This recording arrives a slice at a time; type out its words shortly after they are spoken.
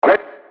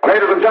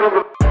and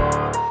gentlemen.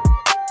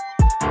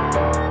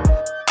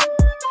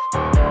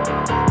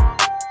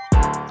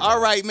 All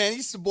right, man.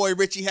 This is your boy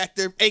Richie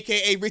Hector,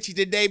 a.k.a. Richie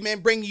Today, man,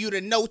 bringing you the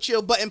No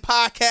Chill Button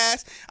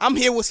podcast. I'm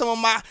here with some of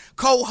my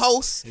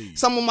co-hosts,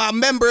 some of my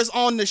members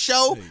on the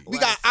show. We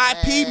got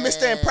IP,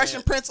 Mr.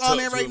 Impression Prince on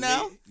there right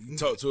now. You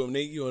talk to him,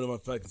 nigga. You know what I'm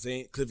fucking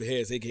saying? Clifford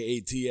Harris, a.k.a.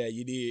 T.I.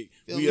 You dig?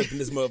 We up in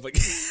this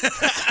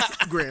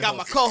motherfucker. Got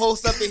my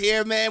co-host up in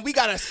here, man. We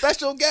got a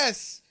special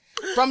guest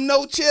from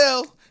No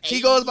Chill. She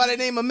goes by the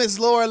name of Miss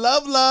Laura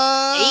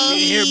LoveLuv.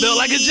 Here built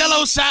like a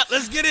Jello shot.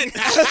 Let's get it.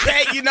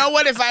 Hey, you know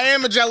what? If I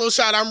am a Jello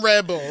shot, I'm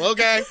Red Bull.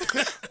 Okay,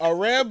 a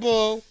Red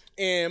Bull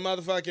and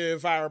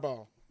motherfucking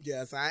Fireball.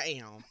 Yes, I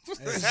am.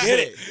 Let's get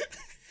it.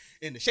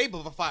 In the shape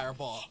of a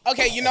fireball.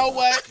 Okay, you know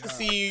what?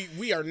 See,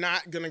 we are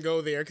not gonna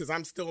go there because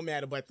I'm still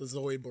mad about the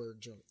Zoidberg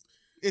joke.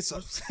 It's a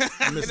missed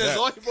that.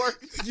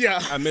 Zoidberg. Yeah,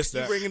 I missed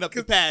that. Bringing up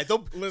the pad.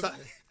 Don't listen.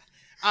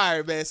 All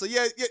right, man. So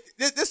yeah,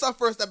 this is our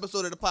first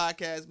episode of the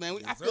podcast, man.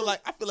 I feel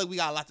like we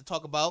got a lot to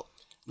talk about.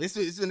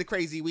 It's been a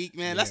crazy week,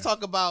 man. Let's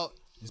talk about.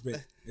 It's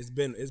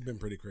been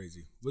pretty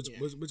crazy. Which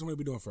one are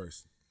we doing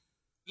first?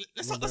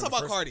 Let's talk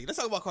about Cardi. Let's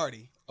talk about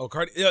Cardi. Oh,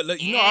 Cardi. Yeah,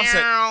 like, you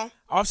know,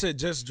 Offset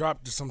just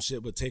dropped some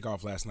shit with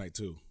Takeoff last night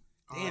too.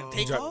 Damn,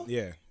 Takeoff.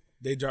 Yeah,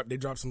 they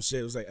dropped some shit.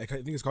 It was like I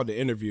think it's called The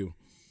Interview.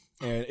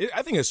 And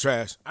I think it's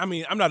trash. I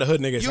mean, I'm not a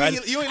hood nigga, so I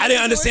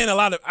didn't understand a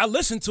lot of. I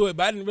listened to it,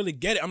 but I didn't really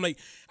get it. I'm like,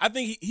 I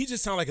think he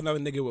just sounded like another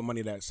nigga with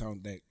money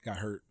that got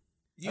hurt.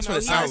 That's what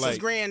it sounds like. His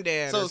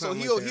granddad. So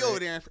he over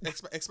there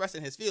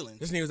expressing his feelings.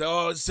 This nigga was like,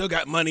 oh, still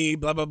got money,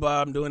 blah blah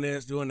blah. I'm doing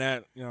this, doing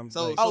that. You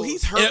know,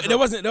 he's hurt. There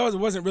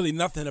wasn't really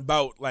nothing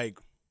about like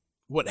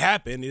what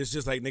happened. It's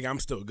just like, nigga,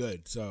 I'm still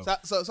good. So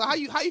how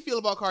you feel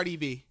about Cardi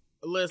B?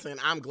 Listen,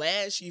 I'm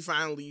glad she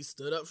finally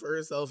stood up for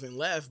herself and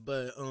left,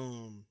 but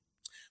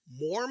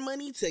more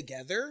money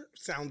together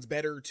sounds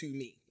better to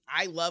me.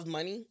 I love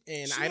money,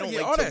 and I don't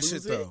like all to that lose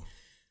shit it. though.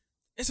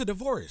 It's a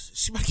divorce.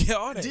 She might get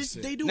all that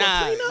shit. They do a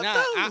prenup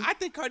though. I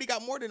think Cardi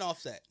got more than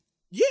Offset.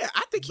 Yeah,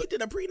 I think he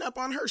did a prenup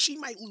on her. She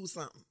might lose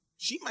something.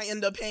 She might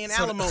end up paying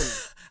alimony.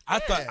 I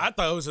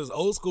thought it was just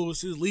old school.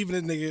 She was leaving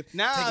the nigga,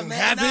 taking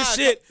man, half his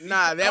shit.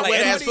 Nah, that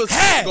wet ass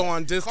pussy go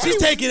on discount. She's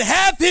taking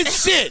half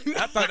his shit.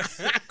 I thought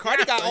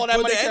Cardi got all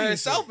that money to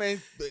herself,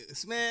 man.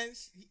 Man.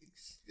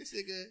 This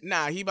nigga.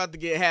 Nah, he about to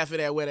get half of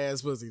that wet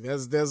ass pussy.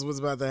 That's what's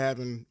about to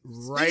happen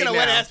right Speaking now. of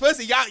wet ass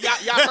pussy,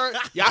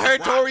 y'all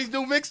heard Tory's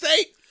new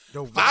mixtape?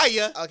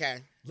 Fire. Okay.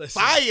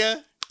 Listen,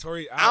 Fire.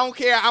 Tory, I don't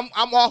care.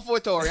 I'm all for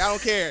Tory. I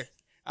don't care.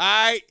 All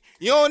right.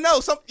 You don't know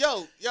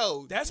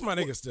yo. that's my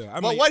nigga still. I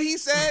But mean, what he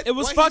said, it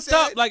was fucked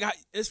up. Like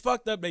it's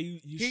fucked up that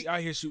you out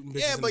here shooting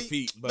bitches in the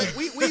feet. But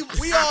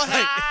we all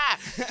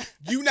had.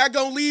 You not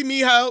gonna leave me,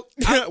 hoe?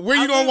 Where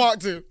you gonna walk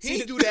to? He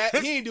didn't do that.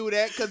 He didn't do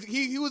that because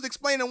he was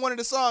explaining one of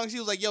the songs. He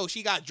was like, "Yo,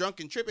 she got drunk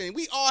and tripping." And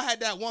we all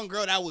had that one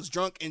girl that was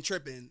drunk and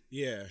tripping.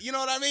 Yeah, you know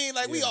what I mean?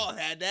 Like we all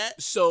had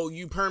that. So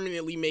you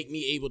permanently make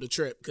me able to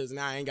trip because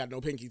now I ain't got no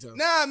pinky toe.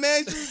 Nah,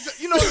 man.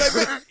 You know,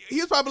 like, he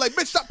was probably like,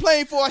 "Bitch, stop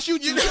playing before I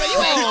shoot you." You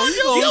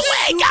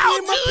ain't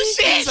gonna do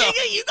shit,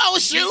 nigga. You gonna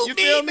shoot you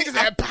me, feel me? niggas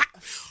that pop.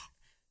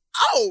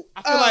 Oh,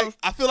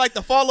 I feel like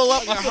the follow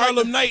up, like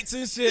Harlem Nights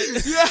and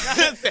shit.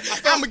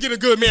 I'm gonna get a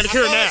good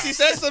manicure now. She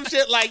said some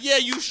shit like, "Yeah,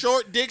 you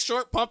short dick,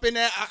 short pumping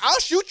that. I'll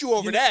shoot you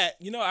over that."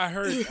 You know, I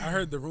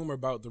heard the rumor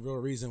about the real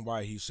reason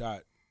why he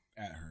shot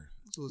at her.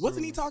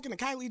 Wasn't he talking to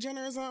Kylie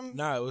Jenner or something?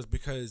 Nah, it was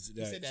because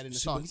he said that in the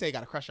song. He said he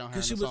got a crush on her in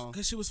the song.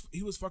 Because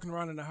he was fucking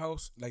around in the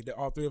house. Like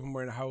all three of them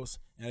were in the house,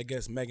 and I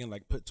guess Megan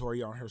like put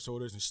Tory on her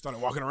shoulders and she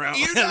started walking around.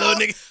 You like know, a little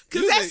nigga.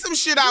 Because that's some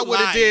shit I would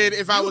have did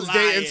if I was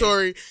dating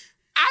Tory.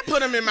 I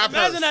put him in my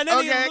purse. That,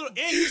 okay. and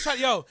he's trying.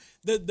 Yo,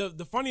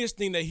 the funniest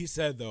thing that he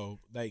said though,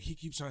 like he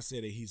keeps trying to say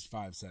that he's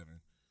 5'7".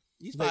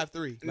 He's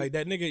 5'3". Like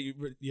that nigga,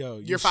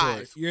 you're 5.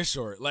 Short. You're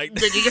short. Like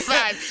nigga, you're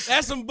 5.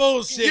 That's some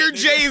bullshit. Your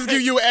J's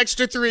give you an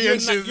extra 3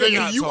 inches.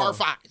 You are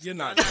 5. You're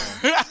not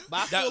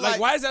tall. Like,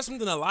 why is that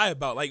something to lie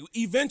about? Like,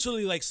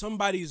 eventually, like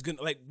somebody's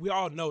gonna like. We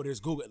all know there's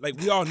Google. Like,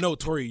 we all know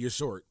Tory, you're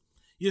short.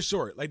 You're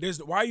short. Like,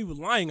 why are you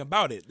lying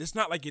about it? It's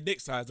not like your dick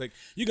size. Like,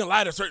 you can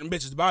lie to certain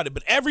bitches about it,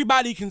 but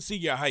everybody can see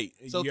your height.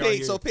 So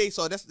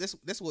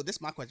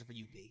this my question for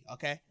you, P.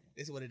 Okay,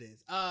 this is what it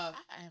is.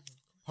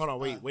 Hold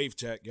on, wave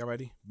check. Y'all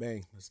ready?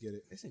 Bang. Let's get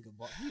it. This nigga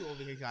bald. He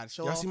over here got to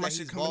show y'all off. See my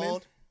shit coming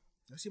bald.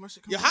 in? Y'all see my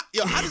shit coming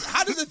in?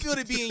 How does it feel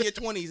to be in your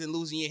 20s and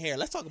losing your hair?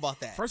 Let's talk about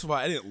that. First of all,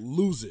 I didn't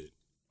lose it.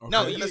 Okay?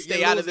 No, you're gonna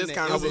stay out of this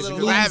conversation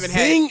because I haven't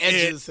Losing had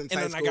edges since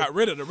high and then school. I got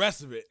rid of the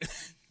rest of it.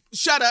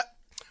 Shut up.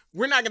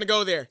 We're not gonna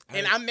go there,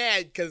 and I'm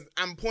mad because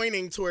I'm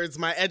pointing towards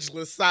my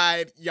edgeless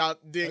side. Y'all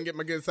didn't get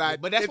my good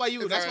side, but that's why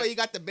you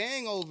got the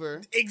bang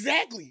over.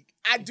 Exactly.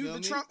 I do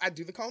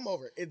the comb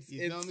over. It's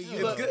good.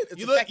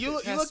 It's you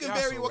looking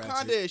very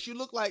Wakanda-ish. You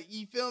look like,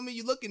 you feel me?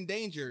 You look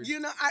endangered. You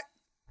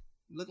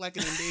look like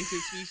an endangered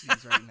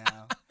species right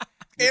now.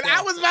 And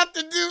I was about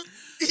to do.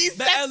 He's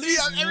sexy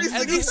on every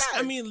single time.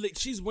 I mean, like,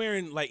 she's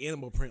wearing like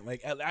animal print.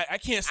 Like I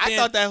can't stand. I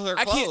thought that was her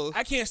clothes.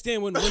 I can't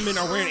stand when women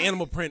are wearing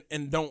animal print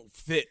and don't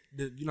fit.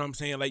 You know what I'm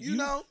saying? Like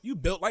you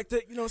built like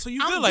that. You know, so you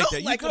good like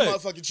that. You like good. a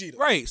motherfucking cheetah.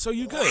 Right. So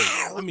you good.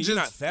 I mean, you're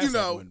not fast. You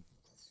know,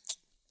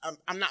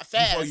 I'm not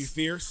fast. Are you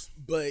fierce?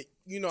 But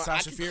you know,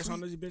 Sasha fierce on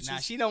these bitches. Nah,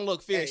 she don't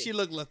look fierce. Hey. She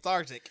look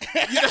lethargic.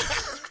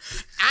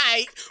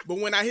 But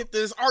when I hit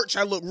this arch,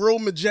 I look real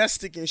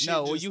majestic and shit.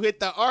 No, when you hit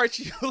the arch,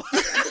 you look.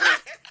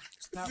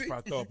 Stop before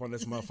I throw up on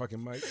this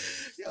motherfucking mic.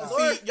 See,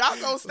 y'all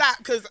gonna stop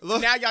because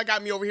now y'all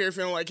got me over here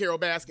feeling like Carol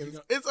Baskins.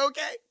 It's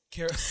okay.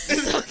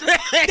 It's okay.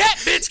 That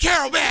bitch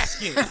Carol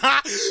Baskin.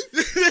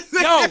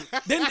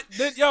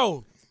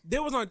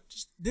 There was on.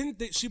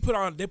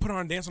 They put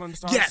on Dancing on the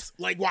Stars? Yes.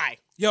 Like why?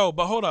 Yo,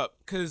 but hold up,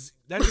 because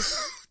that just.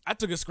 I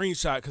took a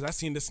screenshot because I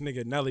seen this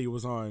nigga Nelly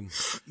was on.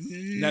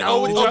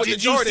 No,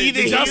 did you see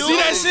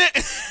that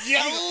shit?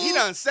 He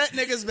done set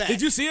niggas back.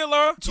 Did you see it,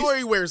 Laura?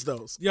 Tory wears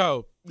those.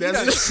 Yo,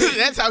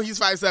 that's how he's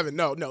 5'7".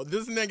 No,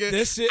 this nigga.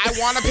 This shit. I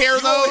want a pair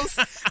of those.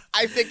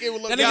 I think it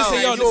would look. That nigga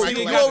say, you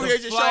over here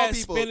just showing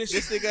people. Spanish.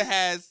 This nigga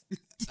has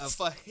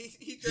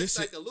he dressed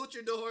like a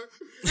luchador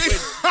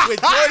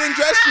with Jordan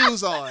dress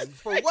shoes on.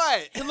 For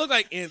what? It looked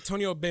like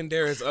Antonio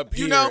Banderas up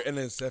here and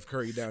then Steph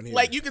Curry down here.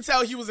 Like you could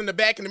tell he was in the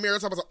back in the mirror.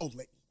 So I was like, oh,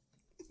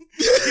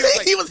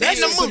 he was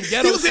hitting the moves.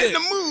 He was hitting the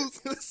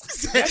moves.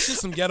 That's just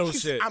some ghetto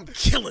shit. I'm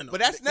killing him.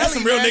 But that's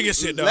some real nigga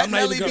shit, though. Let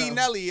Nelly be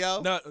Nelly,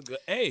 yo. No,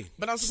 hey.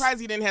 But I'm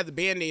surprised he didn't have the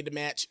Band-Aid to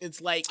match. It's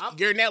like,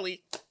 you're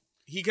Nelly.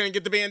 He couldn't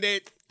get the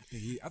Band-Aid.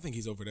 I think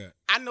he's over that.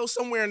 I know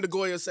somewhere in the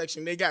Goya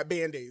section, they got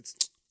Band-Aids.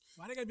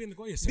 Why they gotta be in the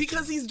Goya section?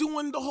 Because he's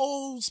doing the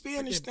whole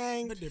Spanish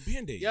thing. But they're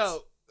Band-Aids.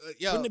 Yo,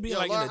 Wouldn't it be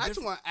like Laura, I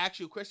just want to ask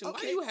you a question. Okay.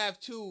 Why do you have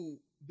two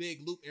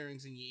big loop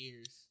earrings in your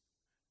ears?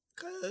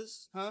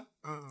 Huh?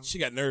 She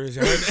got nerves.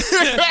 We're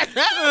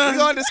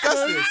gonna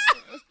discuss this.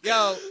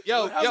 Yo,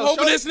 I was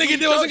hoping this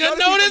nigga wasn't gonna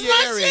notice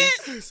my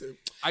shit.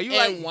 Are you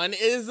like one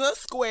is a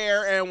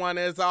square and one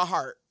is a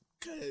heart?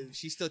 Cause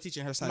she's still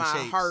teaching her son my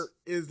shapes. Heart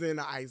is in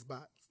an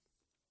icebox.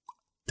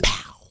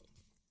 Pow.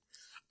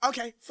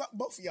 Okay, fuck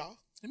both of y'all.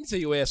 Let me tell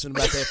you ass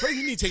something about that. First,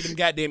 you need to take them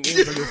goddamn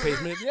ears on your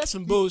face, man. That's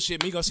some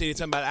bullshit. Me gonna say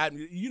something about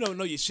you don't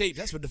know your shape.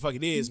 That's what the fuck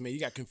it is, man. You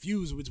got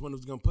confused which one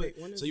was gonna put.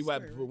 So you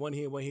want to put one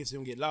here, so you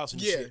don't get lost in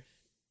shit.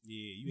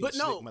 Yeah, you ain't but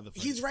slick, no,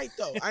 motherfucker. He's right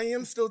though. I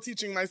am still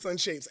teaching my son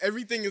shapes.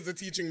 Everything is a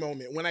teaching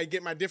moment. When I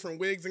get my different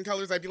wigs and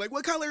colors, I'd be like,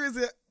 "What color is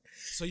it?"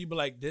 So you be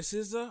like, "This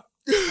is a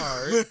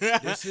heart.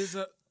 This is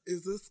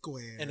a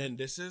square, and then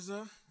this is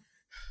a."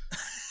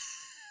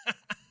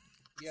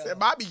 Said,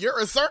 Bobby, you're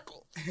a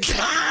circle. Yo,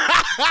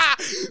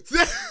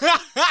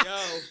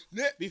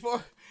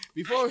 before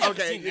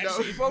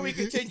we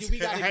continue, we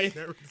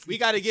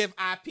gotta give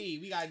IP.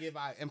 We gotta give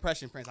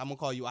Impression Prince. I'm gonna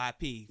call you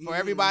IP. For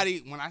everybody,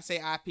 when I say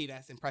IP,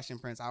 that's Impression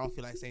Prince. I don't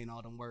feel like saying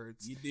all them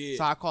words. You did.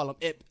 So I call him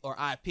IP or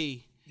IP.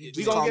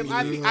 We gonna give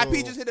IP.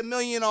 IP just hit 1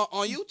 million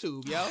on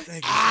YouTube, yo.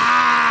 Thank you.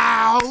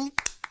 Ow!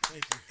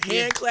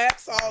 Hand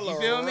claps all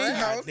over. You feel me?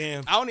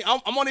 Damn.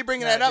 I'm only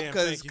bringing that up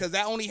because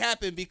that only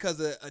happened because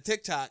of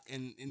TikTok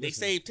and they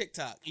saved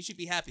TikTok. You should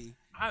be happy.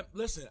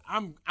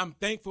 I'm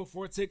thankful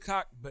for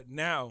TikTok, but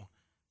now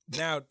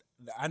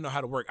I know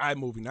how to work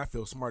iMovie and I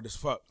feel smart as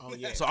fuck. Oh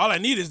yeah. So all I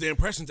need is the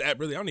Impressions app.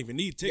 Really, I don't even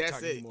need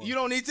TikTok anymore. You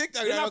don't need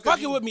TikTok. You're not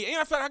fucking with me. And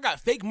I feel like I got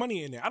fake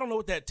money in there. I don't know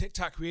what that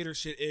TikTok creator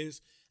shit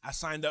is. I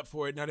signed up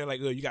for it. Now they're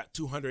like, oh, you got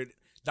 $200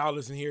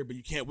 in here, but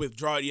you can't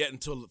withdraw it yet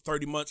until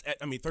 30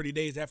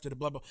 days after the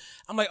blah blah.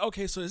 I'm like,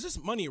 okay, so is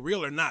this money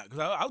real or not? Because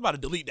I was about to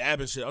delete the app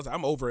and shit. I was like,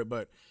 I'm over it,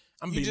 but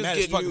I'm being mad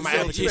as fuck. My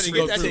application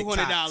go through.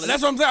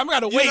 That's what I'm saying. I'm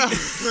gonna wait. I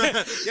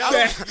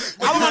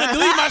don't want to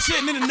delete my shit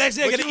and then the next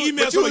day I get an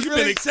email saying you've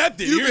been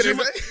accepted.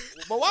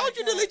 But why would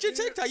you delete your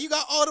TikTok? You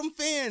got all them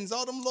fans,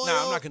 all them loyal.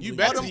 Nah, I'm not gonna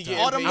delete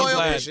all them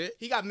loyal shit.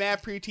 He got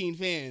mad preteen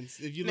fans.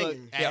 If you look,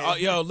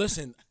 yo,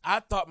 listen. I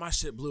thought my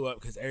shit blew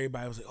up because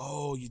everybody was like,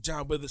 "Oh, you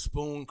John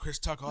Witherspoon, Chris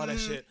Tucker, all that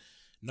shit."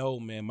 No,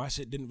 man, my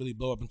shit didn't really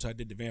blow up until I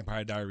did the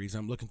Vampire Diaries.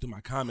 I'm looking through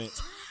my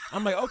comments.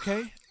 I'm like,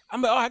 okay.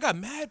 I'm like, oh, I got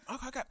mad.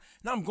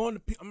 Now I'm going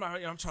to.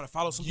 I'm trying to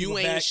follow some people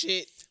back. You ain't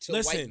shit till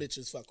white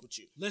bitches fuck with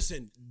you.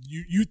 Listen,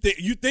 you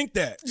think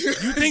that? You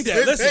think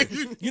that?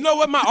 Listen, you know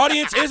what my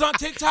audience is on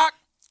TikTok?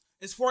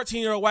 It's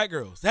 14-year-old white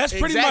girls. That's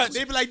pretty much.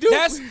 They be like, dude,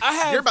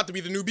 you're about to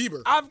be the new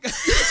Bieber. I'm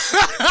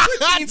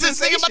just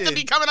thinking about to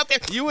be coming out there.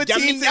 You a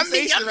teen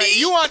sensation, right?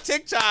 You on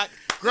TikTok,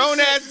 grown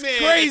ass man.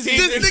 Crazy.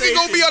 This nigga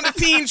gonna be on the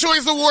Teen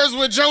Choice Awards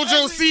with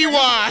JoJo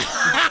Siwa.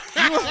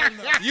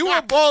 You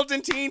a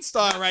Bolden teen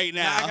star right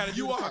now. I gotta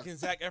do fucking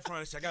Zac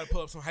Efron shit. I gotta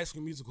pull up some High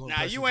School Musical.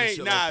 Nah, you ain't.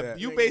 Nah, like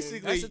you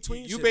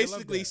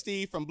basically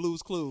Steve from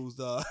Blue's Clues,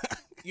 dog.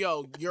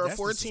 Yo, you're a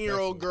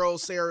 14-year-old girl.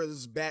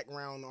 Sarah's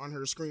background on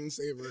her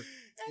screensaver.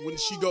 When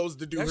she goes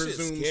to do her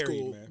Zoom scary,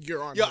 school, man.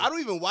 you're on. Yo, I don't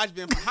even watch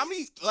Vampire. How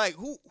many? Like,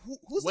 who's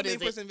the main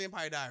person in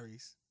Vampire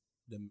Diaries?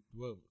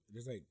 Well,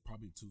 there's like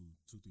probably two,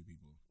 3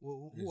 people.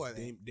 Who are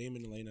they?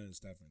 Damon, Elena, and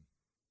Stefan.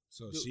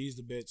 So she's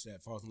the bitch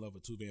that falls in love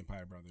with two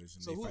vampire brothers,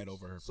 and they fight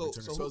over her. So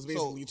it's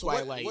basically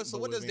Twilight. So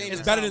what does Damon?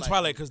 It's better than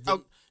Twilight because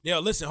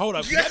yo, listen, hold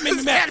up, that made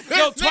me mad.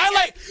 Yo,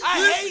 Twilight,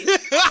 I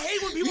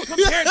hate when people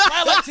compare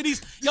Twilight to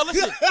these. Yo,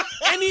 listen,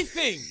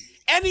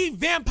 any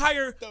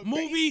vampire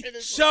movie,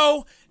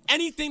 show,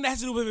 anything that has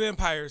to do with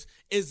vampires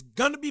is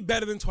gonna be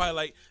better than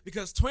Twilight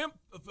because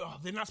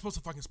they're not supposed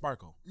to fucking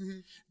sparkle. Mm-hmm.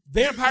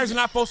 Vampires are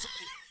not supposed to.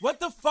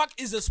 What the fuck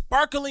is a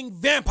sparkling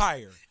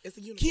vampire?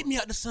 Keep me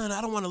out the sun.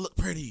 I don't want to look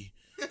pretty.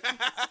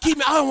 Keep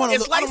me. I don't want to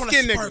look. I don't want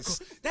to sparkle.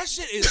 Niggas. That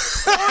shit is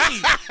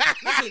corny.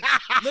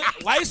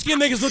 Listen, light skinned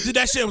niggas looked at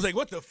that shit and was like,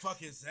 "What the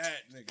fuck is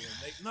that, nigga?"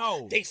 Like,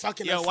 no, they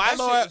fucking. Yo, why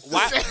Laura?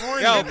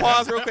 Yo,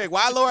 pause real quick.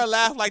 Why Laura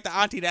laugh like the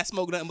auntie that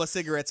smoked nothing but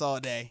cigarettes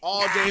all day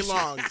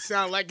long?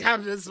 Sound like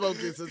I've been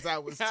smoking since I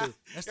was 2.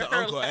 That's the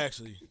uncle,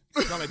 actually.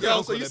 Like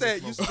yo, so you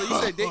said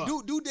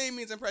do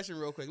Damien's impression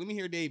real quick. Let me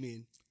hear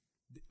Damien.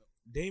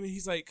 Damien,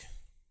 he's like.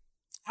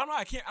 I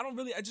don't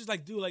know. I just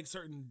like do like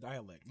certain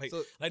dialect.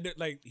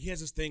 Like he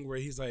has this thing where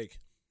he's like,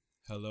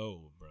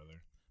 "Hello,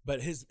 brother,"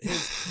 but his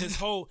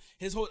whole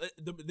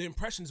the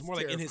impression is more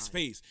like in his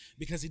face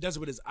because he does it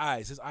with his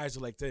eyes. His eyes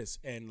are like this,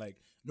 and like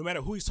no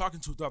matter who he's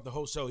talking to throughout the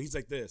whole show, he's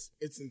like this.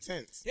 It's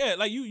intense. Yeah,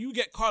 like you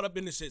get caught up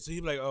in this shit. So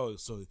he'd be like, "Oh,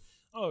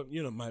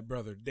 you know, my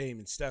brother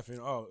Damon, Stefan.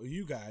 Oh,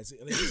 you guys."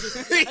 Like,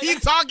 he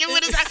talking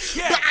with his eyes.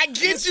 Yeah, but I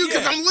get you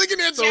because I'm looking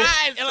at your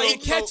eyes. And like, he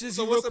catches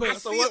you real quick.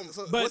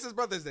 What's his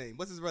brother's name?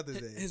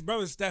 His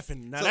brother's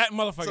Stefan. Now that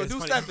motherfucker is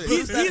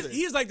funny.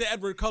 He's like the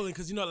Edward Cullen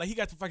because, you know, like he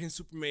got the fucking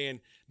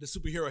Superman, the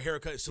superhero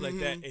haircut and shit like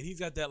that. And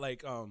he's got that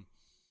like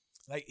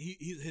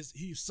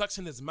he sucks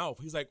in his mouth.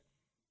 He's like,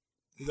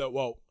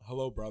 well,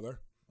 hello,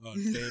 brother.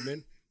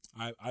 Damon.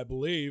 I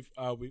believe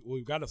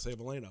we've got to save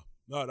Elena.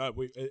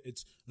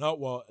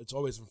 It's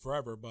always and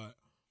forever, but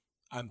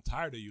I'm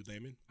tired of you,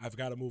 Damon. I've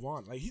got to move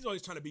on. Like, he's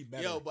always trying to be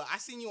better. Yo, but I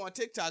seen you on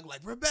TikTok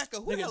like, Rebecca.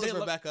 Who the hell is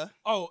Rebecca?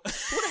 Oh.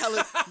 Who the hell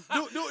is...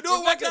 Do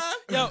it one time.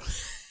 Yo.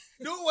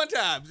 Do it one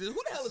time. Who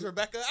the hell is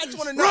Rebecca? I just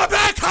want to know.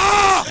 Rebecca!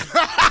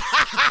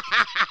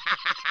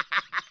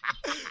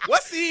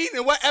 What scene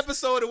and what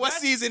episode and what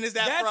season is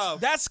that from?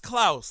 That's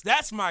Klaus.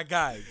 That's my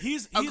guy.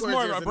 He's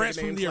more of a branch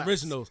from the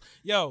originals.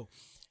 Yo.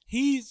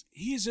 He's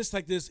just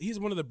like this. He's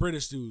one of the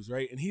British dudes,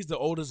 right? And he's the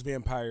oldest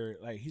vampire.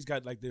 Like, he's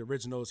got like the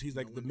originals. He's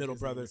like the middle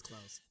brother.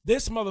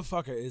 This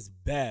motherfucker is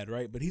bad,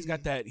 right? But he's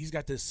got that. He's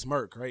got this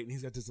smirk, right? And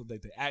he's got this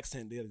like the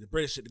accent, the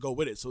British shit to go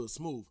with it, so it's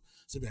smooth.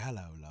 So be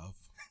hello, love.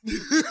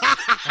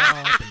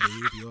 I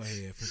believe you're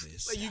here for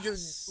this. Like, you can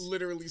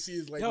literally see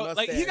his like mustache.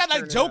 Like he got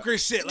like Joker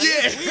shit. Like,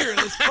 it's weird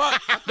as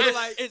fuck. But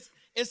like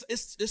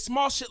it's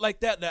small shit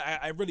like that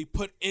I really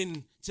put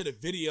into the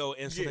video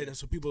and so that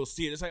so people will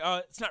see it. It's like,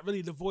 it's not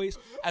really the voice.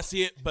 I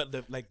see it, but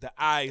the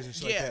eyes and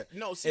shit like that.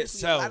 No,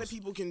 seriously, a lot of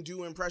people can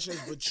do impressions,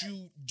 but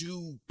you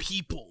do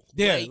people.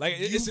 Yeah, like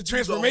it's a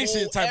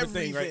transformation type of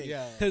thing, right?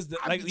 Yeah. Because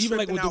like even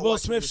like with the Will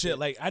Smith shit,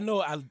 like I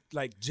know I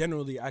like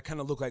generally I kind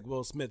of look like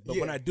Will Smith, but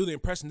when I do the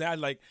impression, that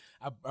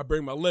I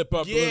bring my lip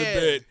up a little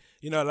bit.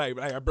 You know, like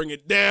I bring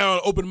it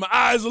down, open my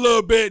eyes a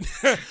little bit.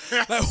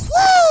 Like,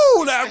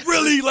 woo! I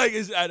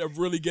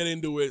really get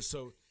into it.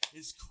 So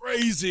it's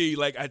crazy.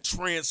 Like, I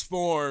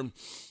transform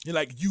and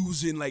like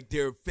using like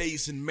their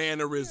face and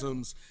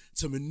mannerisms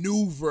to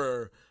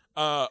maneuver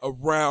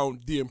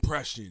around the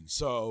impression.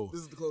 So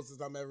this is the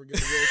closest I'm ever getting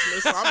to Will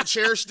Smith. So I'm gonna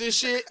cherish this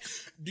shit.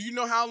 Do you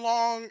know how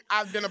long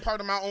I've been a part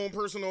of my own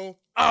personal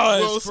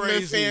Will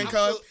Smith fan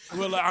club?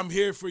 Well, I'm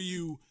here for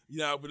you. You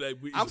know, like,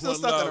 I'm still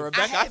stuck on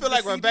Rebecca. I feel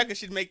like Rebecca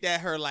should make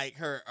that her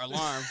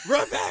alarm.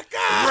 Rebecca!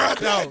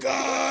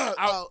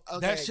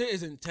 That shit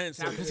is intense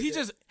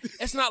because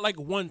it's not like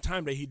one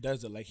time that he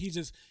does it. Like,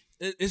 it's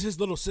his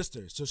little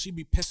sister, so she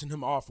be pissing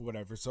him off or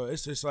whatever. So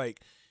it's just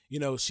like, you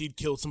know, she'd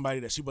killed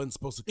somebody that she wasn't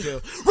supposed to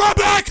kill.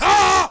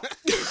 Rebecca!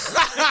 Just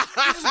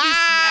be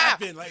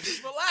snapping, like,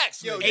 just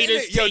relax.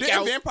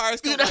 Didn't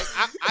Vampires come?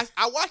 Like,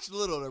 I watched a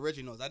little of the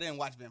originals. I didn't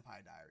watch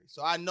Vampire Diaries,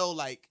 so I know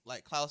like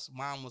Klaus'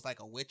 mom was like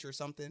a witch or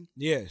something.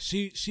 Yeah,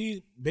 she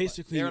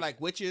basically they were like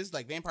witches.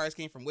 Like vampires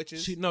came from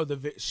witches. She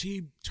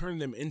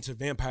turned them into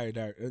vampires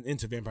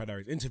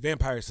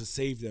to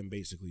save them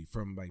basically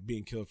from like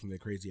being killed from their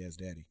crazy ass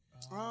daddy.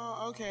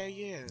 Oh, okay,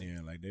 yeah.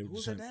 Yeah, like they.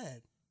 Who's her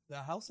dad? The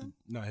Housen?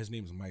 No, his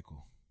name's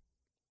Michael.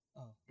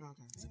 Oh,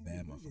 okay. It's a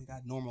bad motherfucker. He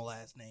got normal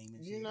last name.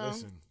 And shit.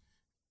 Listen,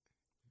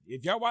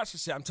 if y'all watch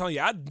this shit, I'm telling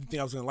you, I didn't think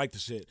I was gonna like the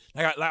shit.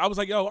 I was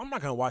like, yo, I'm not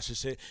gonna watch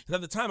this shit. Because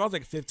at the time, I was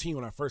like 15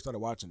 when I first started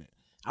watching it.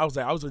 I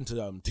was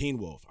into Teen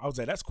Wolf. I was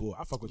like, that's cool.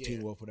 I fuck with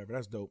Teen Wolf, whatever.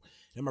 That's dope.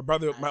 And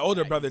my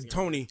older brother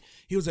Tony,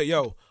 he was like,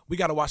 yo, we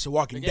gotta watch The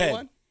Walking Dead.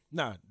 One?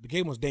 Nah, the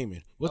gay one's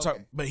Damon. We'll talk,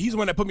 but he's the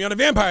one that put me on the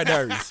Vampire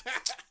Diaries.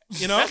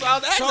 You know, that's what I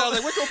was asking. I was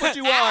like, which one put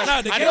you on?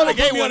 No, the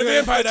game put me on the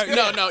Vampire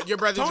Diaries. No, your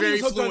brother's very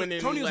fluent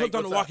in. Tony was hooked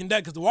on The Walking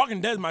Dead because The Walking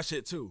Dead is my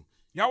shit too.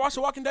 Y'all watch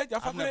The Walking Dead?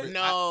 Y'all fuck with it?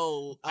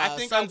 No, I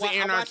think Sons of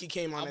Anarchy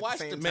came on at the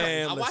same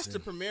time. I watched the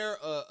premiere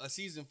of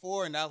season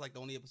 4, and that was like the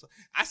only episode.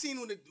 I seen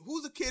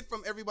who's the kid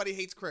from Everybody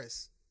Hates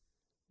Chris.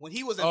 When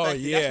he was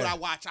infected, yeah. that's what I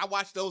watched. I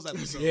watched those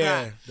episodes.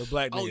 Yeah, the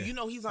black nigga. Oh, you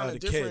know he's on a the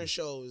different kid.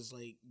 show. It's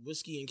like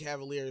Whiskey and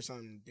Cavalier or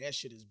something. That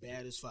shit is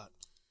bad as fuck.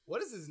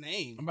 What is his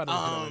name? I'm about to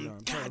look it up right now.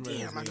 I'm trying to God remember damn,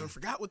 his I done name.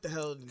 forgot what the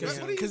hell. Because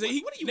What are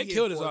you they here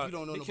killed his for if ass. you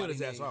don't know They killed his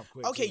nobody's ass name? off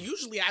quick. Okay, too.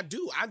 usually I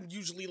do. I'm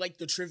usually like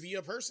the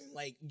trivia person.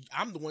 Like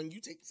I'm the one you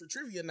take for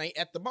trivia night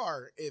at the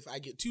bar. If I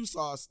get too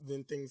sauce,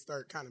 then things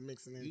start kind of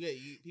mixing in.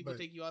 People But-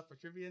 take you out for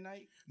trivia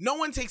night? No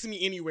one takes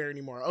me anywhere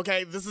anymore.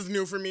 Okay, this is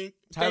new for me.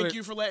 Tyler- Thank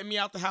you for letting me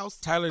out the house.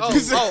 Tyler.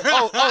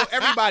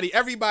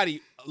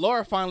 Everybody.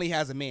 Laura finally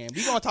has a man.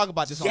 We're going to talk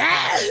about this on the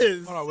podcast.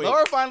 Yes. Hold on, wait.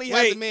 Laura finally has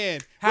Wait. a man.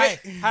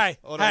 Hey,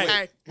 Hold on,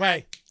 hey,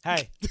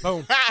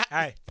 boom,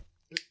 hey,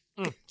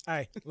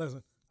 hey,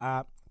 listen,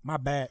 my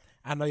bad.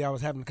 I know y'all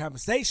was having a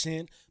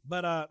conversation,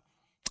 but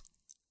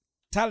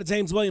Tyler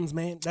James Williams,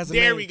 man, that's a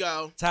There name. we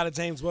go. Tyler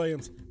James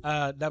Williams,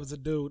 that was a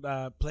dude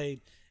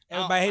played.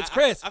 Everybody hates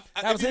Chris.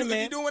 That was him,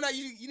 man. If you're doing that,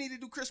 you need to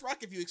do Chris Rock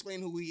if you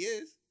explain who he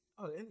is.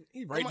 Oh,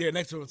 he's right there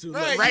next to him too.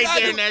 Right, Right you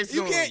gotta there do- next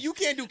to him. You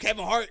can't do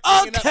Kevin Hart.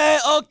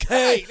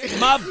 Okay,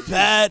 my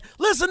bad.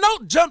 Listen,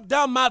 don't jump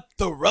down my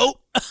throat.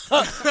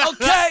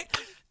 Okay,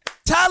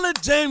 Tyler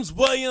James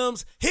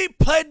Williams, he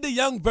played the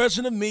young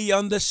version of me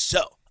on the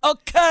show.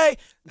 Okay,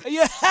 are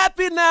you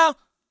happy now?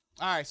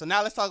 All right, so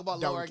now let's talk about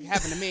Laura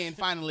having a man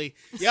finally.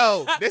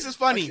 Yo, this is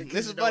funny. Okay,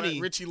 This is you know what? funny.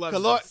 Richie loves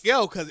Cause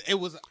this.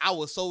 because I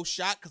was so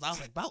shocked because I was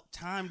like, about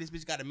time this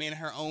bitch got a man of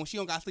her own. She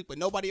don't got to sleep with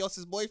nobody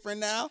else's boyfriend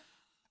now.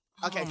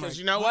 Okay, Oh because my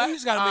you know God, what? you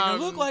just gotta make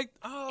her look like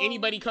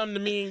Anybody come to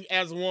me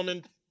as a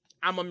woman,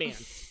 I'm a man.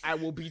 I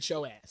will beat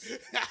your ass.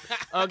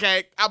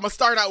 Okay, I'm gonna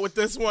start out with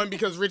this one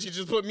because Richie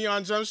just put me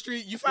on Jump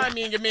Street. You find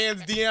me in your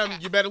man's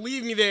DM, you better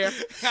leave me there.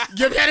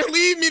 You better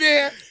leave me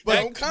there. But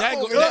don't come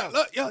over there.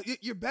 Look, yo,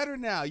 you're better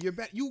now. You're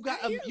better. You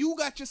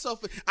got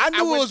yourself. I knew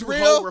I it went was through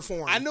real. whole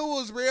reform. I knew it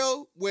was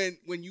real when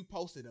you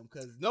posted them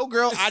because no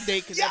girl I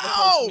date could ever Yo,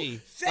 post me.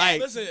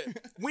 Like, listen,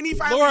 When he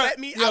finally Laura, let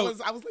me, yo, I was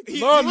like,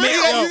 Laura,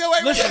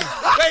 wait, listen.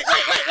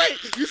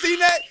 wait. You seen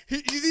that? You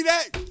see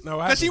that? No,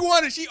 I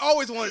Because she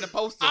always wanted to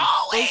post them.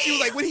 Always. So she was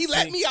like, when he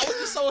let me, I was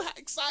just so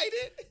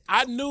excited.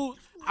 I knew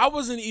I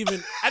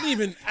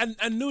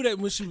knew that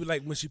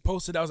when she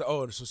posted, I was like,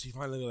 oh, so she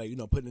finally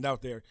putting it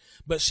out there.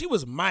 But she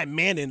was my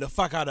manning the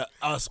fuck out of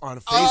us on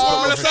Facebook.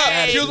 warming with us her up.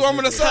 status She was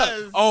warming us up.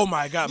 because- Oh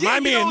my God, Yeah, my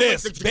you man know,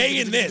 this, like Bay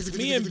and this,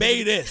 me and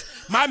Bay this,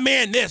 my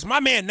man this, my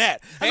man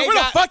that. I mean, They where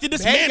got- the fuck did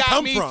this they man got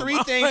come me from?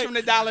 3 things from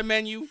the dollar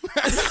menu.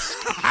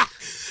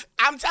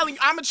 I'm telling you,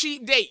 I'm a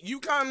cheap date. You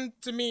come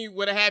to me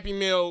with a Happy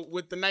Meal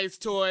with the nice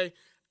toy.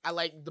 I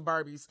like the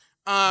Barbies.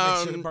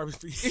 Make sure the Barbie's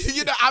for you.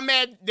 You know, I'm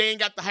mad they ain't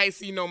got the high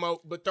C no more,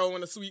 but throw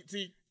in a sweet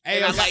tea.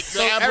 And I like the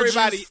so apple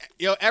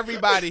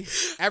everybody,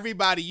 juice.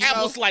 everybody, you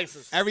Apple know,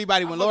 slices.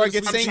 everybody. When I Laura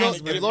fucking gets sweet single, tea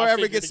if with Laura my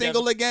ever finger gets together.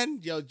 single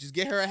again, just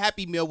get her a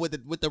Happy Meal with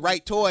the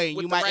right toy, and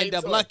With you the might right end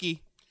up toy.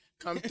 lucky.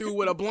 Come through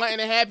with a blunt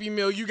and a Happy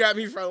Meal. You got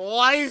me for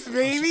life, Put a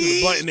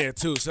baby. button there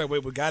too. So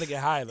wait, we gotta get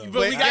high though.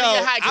 But we gotta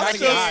get high. I'm gotta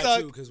still get high stuck.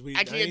 too because we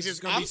I can't ain't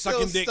just- gonna I'm be still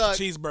sucking dick stuck.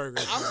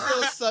 cheeseburgers. I'm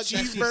still sucked that she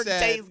Cheeseburger said.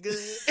 tastes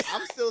good.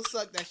 I'm still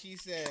sucked that she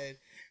said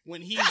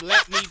when he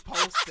let me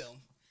post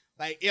them.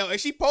 Like, yo, and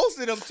she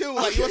posted them too.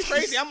 Like, it was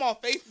crazy. I'm on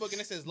Facebook and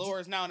it says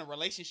Laura's now in a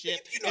relationship.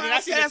 You know and then how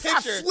I see the fast I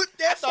picture. flipped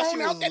that I thought she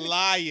phone out was that-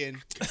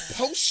 lying.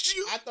 Post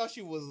you. I thought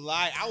she was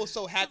lying. I was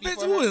so happy Bitch,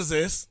 for who her. is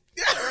this?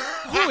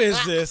 Who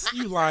is this?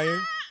 You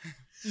lying?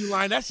 You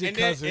lying? That's your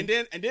cousin.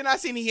 And then I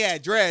seen he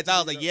had dreads. I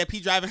was like, yep, he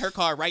driving her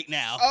car right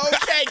now.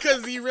 Okay,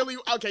 because he really.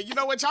 Okay, you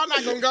know what? Y'all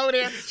not gonna go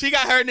there. She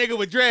got her nigga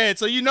with dreads,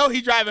 so you know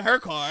he driving her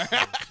car.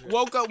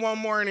 Woke up one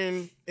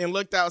morning and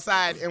looked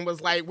outside and was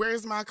like,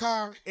 "Where's my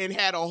car?" And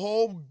had a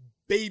whole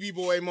baby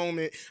boy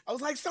moment. I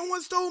was like,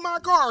 "Someone stole my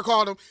car." I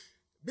called him,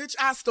 "Bitch,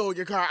 I stole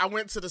your car." I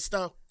went to the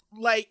stuff.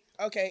 Like,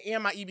 okay,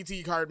 and my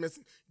EBT card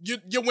missing.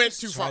 You went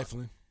too far.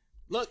 Trifling.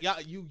 Look,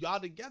 y'all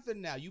together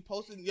now. You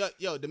posted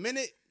yo the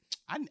minute.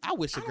 I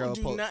wish a I girl don't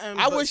do posted. nothing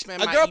I but wish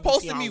spend a my girl EBT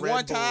posted on me Red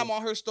one Bull time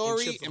on her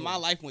story, Chips and Ahoy. my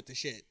life went to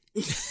shit.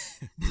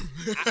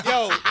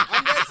 Yo,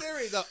 I'm dead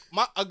serious.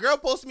 A girl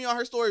posted me on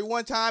her story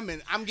one time,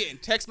 and I'm getting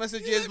text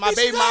messages. My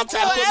baby mom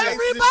trying to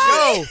put me.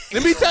 Yo,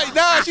 let me tell you.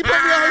 Nah, she put me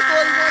on her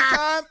story one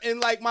time, and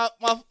like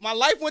my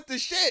life went to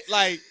shit.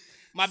 Like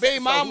my baby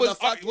So mom who the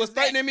fuck was is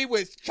that? threatening me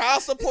with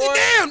child support.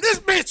 Damn, this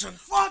bitch and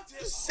fuck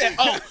this. Said,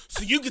 "Oh,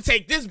 so you can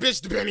take this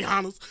bitch to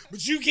Benihana's,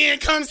 but you can't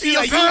come see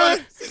your Like,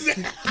 son."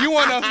 you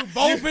wanna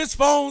Both his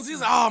phones.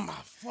 He's like, oh my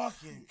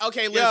fucking.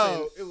 Okay, listen.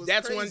 Yo, it was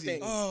That's crazy. one thing.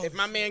 Oh. If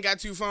my man got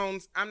 2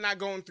 phones, I'm not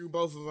going through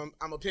both of them.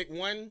 I'm gonna pick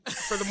one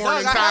for the Dog,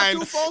 morning I time have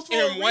 2 phones for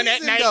and a one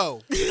reason, at night.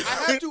 though.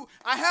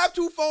 I have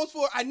 2 phones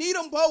for. I need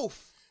them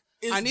both.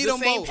 It's I need the them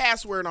same both.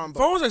 password on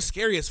both. Phones are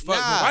scary as fuck.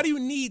 Nah. Man. Why do you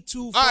need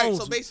 2 phones? All right,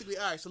 so basically,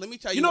 so let me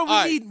tell you. you know all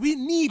right, we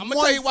need. I'm one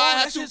gonna tell you why I phone.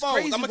 have That 2 shit's phones.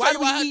 crazy. I'm gonna Why tell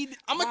do you we why. need?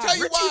 I'm gonna why? tell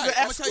you Richie's why. an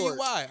I'm gonna tell you escort.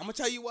 why. I'm gonna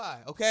tell you why.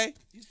 Okay.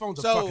 These phones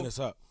are So- fucking us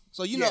up.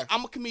 So you Yeah. know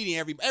I'm a comedian.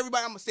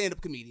 Everybody, I'm a stand-up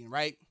comedian,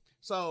 right?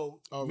 So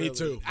Oh, Me really?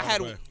 too. I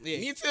had by the way. yeah,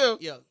 Me too.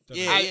 yeah,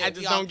 I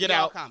just don't get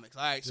out. comics.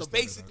 All right. So Just don't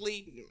get out. basically,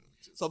 He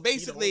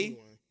the only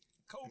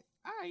one.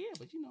 all right, yeah,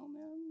 but you know,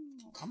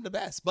 man, I'm the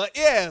best. But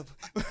yeah.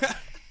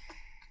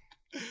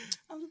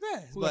 I'm the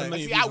best. But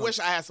See, I wish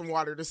I had some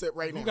water to sip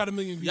right now. Who got 1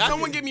 million views?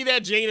 Someone give me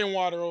that Jaden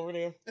water over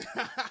there.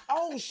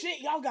 Oh shit,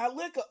 y'all got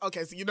liquor.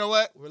 Okay, so you know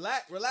what?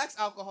 Relax,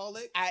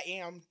 alcoholic. I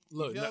am.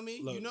 Look, you feel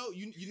me? Look. You know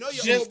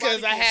your Just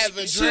because I have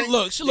a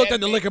drink. She looked at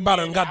the liquor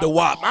bottle and got the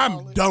wop.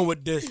 I'm done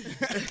with this.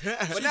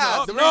 But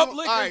nah, all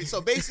right. So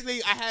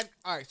basically,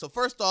 So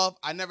first off,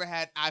 I never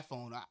had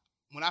iPhone.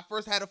 When I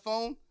first had a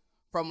phone,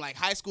 from like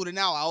high school to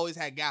now, I always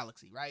had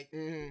Galaxy. Right?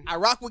 Mm-hmm. I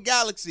rock with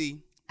Galaxy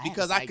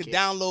because I could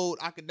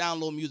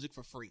download music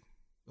for free.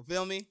 You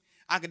feel me?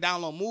 I could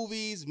download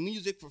movies,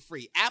 music for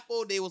free.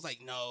 Apple, they was like,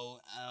 no,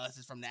 this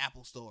is from the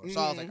Apple store. So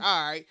I was like,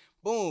 all right,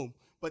 boom.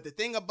 But the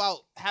thing about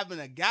having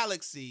a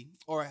Galaxy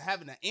or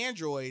having an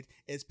Android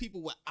is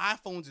people with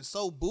iPhones are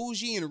so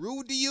bougie and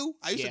rude to you.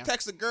 I used to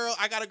text a girl.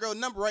 I got a girl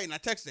number right, and I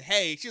texted,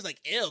 hey. She was like,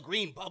 ew,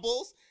 green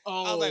bubbles.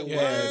 Oh, I was like,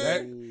 yeah,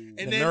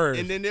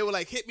 and then they would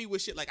like hit me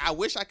with shit like, I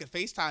wish I could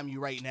FaceTime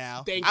you right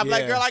now. I'm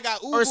like, girl, I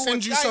got Uvu or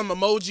send you Skype. Some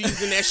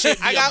emojis and that shit.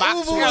 I got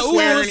Uvu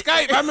and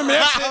Skype. I remember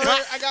that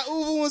shit. I got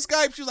Uvu and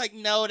Skype. She was like,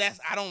 no,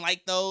 I don't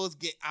like those.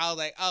 I was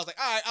like, all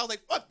right. I was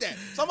like, fuck that.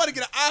 Somebody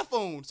get an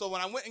iPhone. So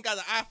when I went and got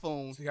an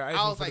iPhone,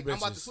 I was like, I'm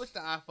about to switch the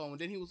iPhone.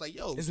 Then he was like,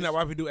 yo, isn't that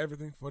why we do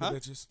everything for the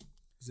bitches?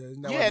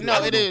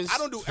 It is. I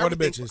don't do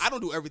everything. I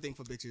don't do everything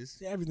for bitches.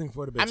 Yeah, everything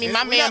for the bitches. I mean,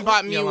 my man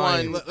bought me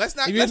one.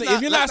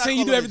 If you're not saying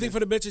you do everything for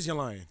the bitches, you're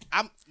lying.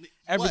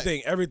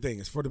 Everything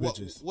is for the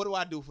bitches. bitches. What do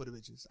I do for the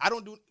bitches? I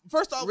don't do.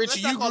 First off, Richie,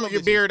 you grew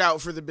your beard out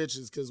for the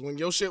bitches because when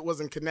your shit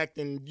wasn't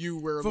connecting, you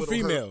were a for little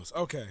females.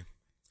 Hurt. Okay,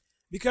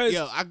 because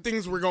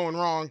things were going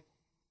wrong.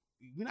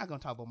 We're not gonna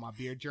talk about my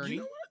beard journey. You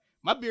know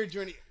what? My beard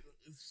journey.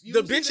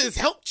 The bitches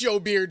helped your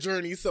beard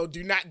journey, so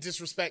do not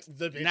disrespect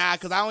the bitches. Nah,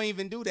 because I don't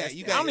even do that.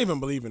 I don't even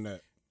believe in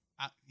that.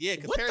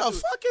 What the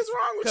fuck is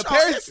wrong with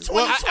y'all?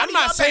 Well, I'm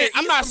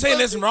not saying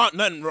there's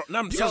nothing wrong with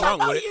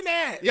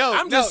it.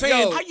 I'm just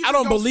saying I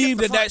don't believe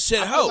that shit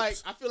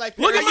helps. I feel like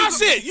look at my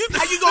shit.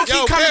 How you gonna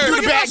keep coming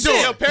through the back door?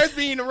 Yo, Paris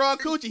be eating the raw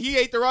coochie. He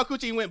ate the raw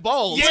coochie and went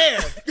bald.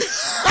 Yeah.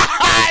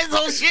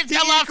 So shit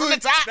fell off from the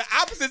top. The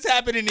opposite's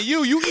happening to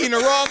you. You eating the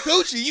raw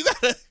coochie. You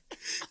gotta.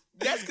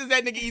 That's because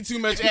that nigga eat too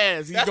much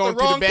ass. He's That's going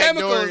the wrong through the back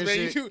chemicals, door and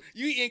man. shit.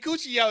 You eating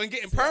coochie out and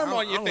getting perm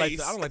on your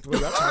face. I don't like the way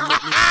y'all trying to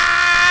make me.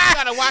 You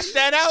gotta wash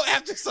that out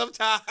after some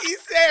time. He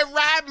said,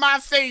 ride my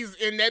face,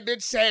 and that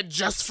bitch said,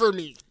 just for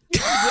me.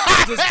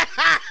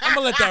 I'm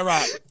gonna let that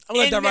rock.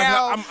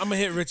 I'm gonna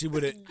hit Richie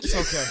with it. It's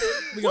okay.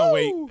 We're gonna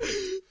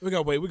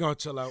wait. We're gonna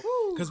chill out.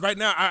 Because right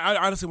now, I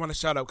honestly want to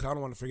shout out, because I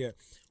don't want to forget.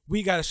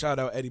 We got to shout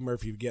out Eddie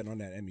Murphy for getting on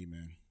that Emmy,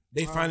 man.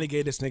 They finally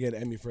gave this nigga an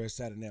Emmy for his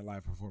Saturday Night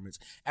Live performance.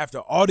 After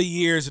all the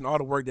years and all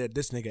the work that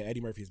this nigga,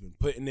 Eddie Murphy, has been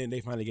putting in, they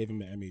finally gave him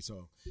an Emmy.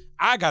 So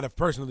I got to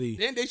personally...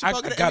 Didn't Dave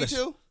Chappelle get an Emmy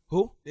too?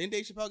 Who? Didn't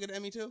Dave Chappelle get an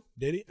Emmy too?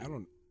 Did he?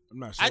 I'm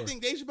not sure. I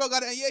think Dave Chappelle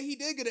got an Emmy. Yeah, he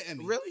did get an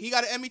Emmy. Really? He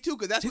got an Emmy too,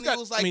 because that's when he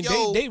was like,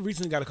 Dave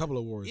recently got a couple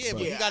of awards. Yeah,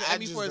 but he got an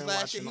Emmy for his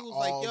last shit. He was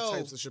like, all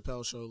types of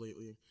Chappelle show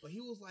lately. But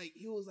he was like,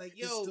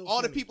 yo,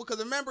 all the people,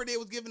 because remember, they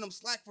was giving him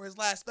slack for his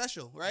last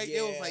special, right? Yeah.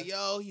 It was like,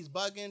 yo, he's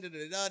bugging,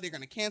 they're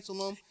going to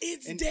cancel him.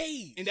 It's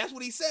Dave. And that's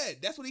what he said.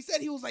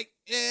 He was like,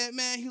 yeah,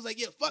 man. He was like,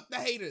 yeah, fuck the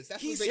haters.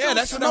 That's what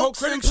that's what the whole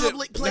critic shit,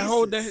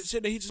 that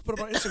shit that he just put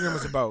up on Instagram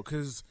was about,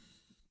 because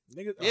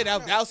niggas. Yeah,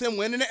 that was him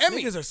winning the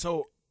Emmy. Niggas are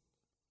so...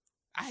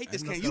 I hate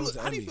this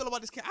cancel. How do you feel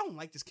about this? I don't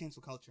like this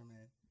cancel culture,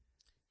 man.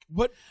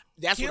 What?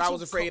 That's what I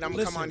was afraid. I'm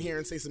gonna come on here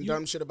and say some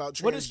dumb shit about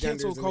transgenders. What does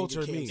cancel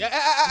culture mean?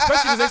 Especially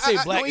because they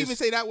say black. Don't even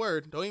say that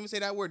word.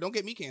 Don't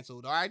get me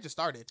canceled. All right, just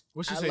started.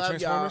 What she say?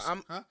 Transformers.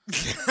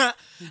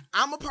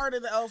 I'm a part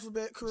of the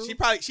alphabet crew. She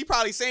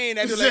probably saying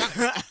that.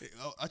 Like,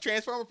 a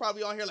transformer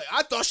probably on here. Like,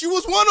 I thought she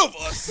was one of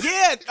us.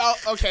 Yeah.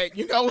 Okay.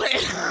 You know what?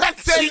 I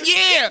said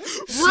yeah.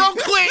 Real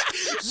quick.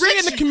 Ring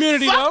in the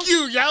community. Fuck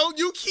you, yo.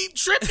 You keep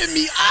tripping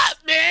me up,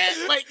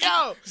 man. Like,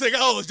 yo. It's like,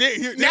 oh,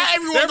 now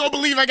everyone gonna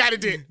believe I got a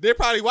dick. They're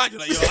probably watching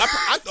like, yo,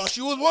 I thought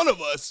she was one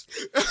of us.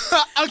 Okay,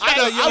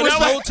 the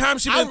whole time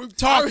she been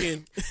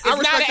talking. It's not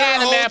an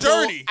Adam apple.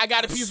 Journey. I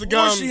got a piece of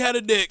gum. She had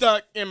a dick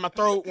stuck in my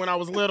throat when I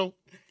was little.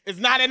 It's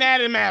not an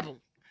Adam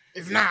apple.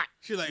 It's not.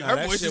 She's like,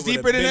 her voice is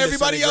deeper than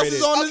everybody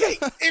else's on this.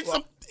 Okay, it's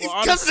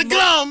because of the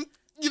gum.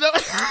 You know,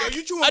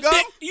 you chewing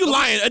gum? You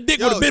lying? A dick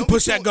would have been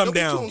pushed that gum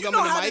down. You chewing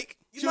gum in the mic?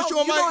 You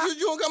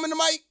chewing gum in the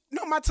mic?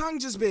 No, my tongue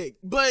just big.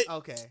 But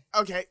okay.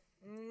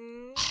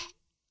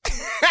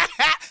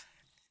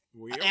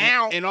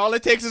 And all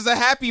it takes is a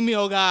Happy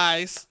Meal,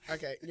 guys.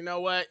 Okay, you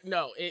know what?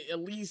 No, it at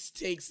least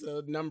takes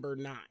a number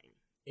 9.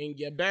 And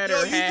you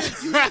better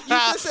have... You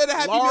just said a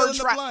Happy Meal in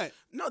the blunt.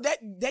 No,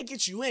 that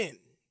gets you in.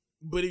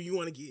 But if you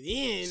want to get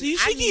in... See,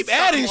 she keep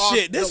adding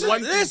shit. This is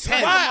why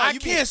I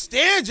can't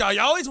stand y'all.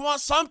 You always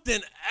want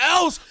something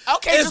else.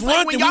 Okay, it's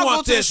one thing. We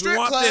want this. We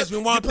want this. We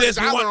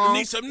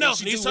need something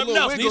else. Need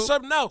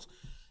something else.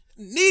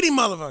 Needy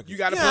motherfucker. You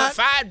gotta put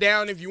 5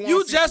 down if you want.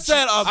 You just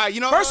said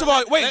first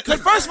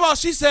of all,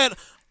 she said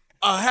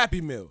a Happy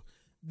Meal.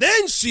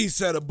 Then she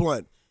said a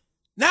blunt.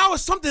 Now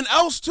it's something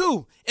else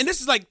too. And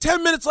this is like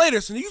 10 minutes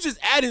later, so you just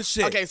adding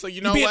shit. Okay, so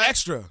you know being what?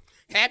 Extra.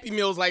 Happy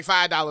Meal's like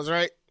 $5,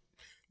 right?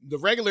 The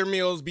regular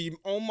meals be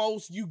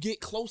you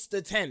get close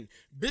to 10.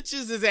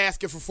 Bitches is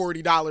asking for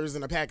 $40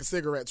 in a pack of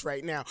cigarettes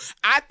right now.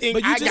 I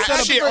think I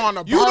got shit on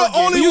a bargain. You the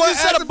only one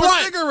said asking for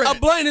cigarettes. A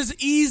blunt is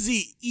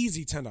easy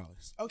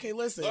 $10. Okay,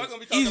 listen. So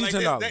be easy like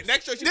 $10.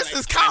 Next show, this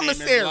is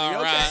commissary.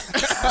 Okay?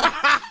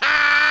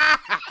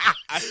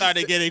 I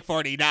started getting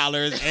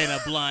 $40 in a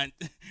blunt.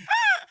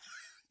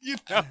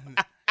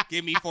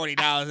 Give me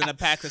 $40 and a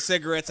pack of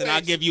cigarettes, and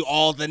I'll give you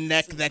all the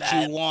neck that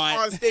you want.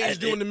 On stage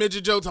doing the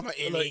midget jokes, I'm like,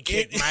 it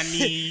kick my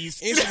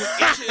knees.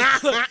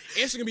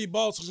 It's gonna be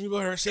balls, so she's gonna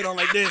put her shit on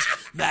like this.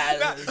 You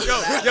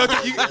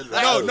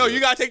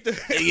gotta take the.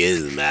 It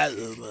is my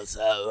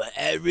so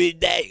every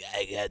day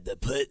I got to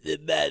put the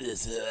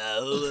medicine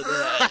over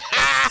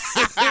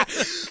there.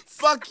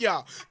 Fuck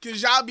y'all,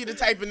 cause y'all be the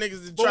type of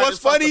niggas that. But try what's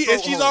to fuck funny a throat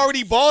is she's hole.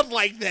 already bald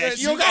like that.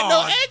 She don't got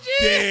no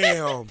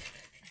edges.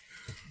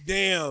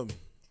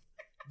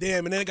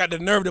 Damn, and then I got the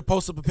nerve to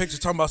post up a picture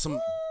talking about some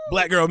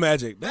black girl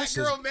magic. That's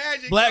Black girl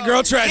magic. Black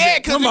girl tragic. Yeah,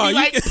 cause come on,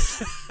 like,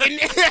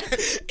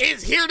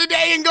 it's here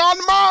today and gone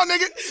tomorrow,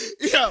 nigga.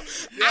 Yo,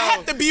 I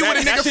have to be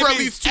with a nigga for at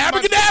least 2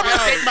 months before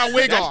I take my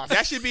wig off.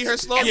 That should be her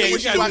slogan. Yeah, you when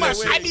she gotta do do that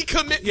that wig. I need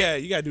commitment. Yeah,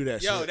 you gotta do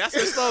that shit. Yo, that's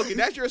her slogan.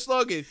 That's your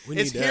slogan.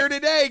 It's need here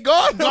that. today,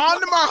 gone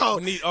tomorrow.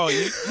 You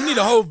need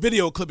a whole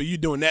video clip of you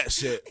doing that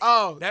shit.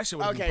 Oh, that shit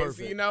would be perfect.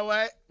 So you know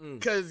what?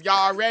 Because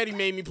y'all already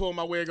made me pull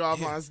my wig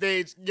off on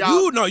stage.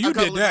 Y'all, you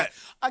did that.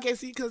 Okay,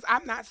 see, because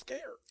I'm not scared.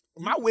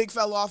 My wig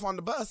fell off on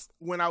the bus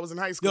when I was in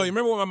high school. Yo, you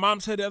remember what my mom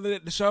said the other day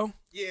at the show?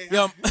 Yeah.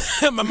 Yo,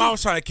 my mom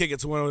was trying to kick it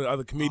to one of the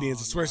other comedians.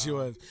 I swear she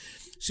was.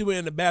 She went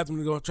in the bathroom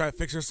to go try to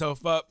fix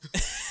herself up.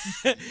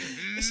 And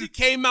she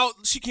came out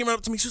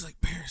up to me. She was like,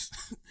 Paris.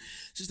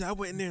 She said, I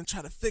went in there and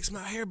tried to fix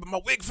my hair, but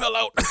my wig fell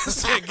out. I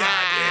said,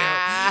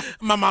 God damn.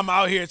 My mom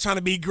out here trying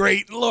to be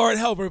great. Lord,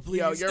 help her, please.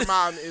 Yo, your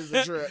mom is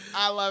a trip.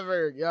 I love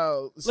her.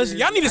 Yo, listen,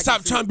 y'all need to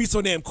stop trying to be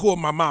so damn cool with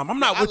my mom. I'm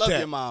not with that. I love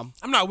your mom.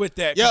 I'm not with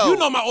that. Yo. You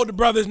know my older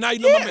brothers. Now you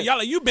know my mom.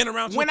 Y'all, you've been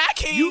around. When I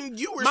came,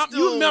 you were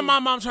still. You and my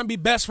mom trying to be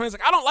best friends.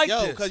 Like, I don't like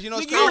this. Because you know,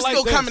 you were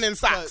still coming in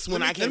socks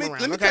when I came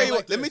around. Let me tell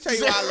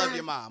you why I love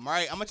your mom, all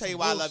right? I'm going to tell you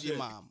why I love your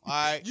mom, all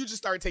right? You just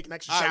started taking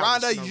extra showers. All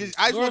right, Rhonda,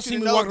 I just want you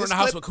to know. Walking around the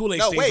house with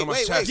Kool-Aid stains on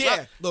my chest. Yeah.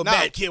 Little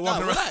bad kid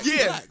walking around.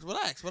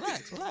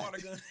 Relax.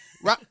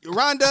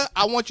 Rhonda,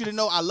 I want you to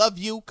know I love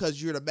you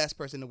because you're the best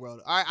person in the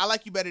world. All right, I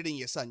like you better than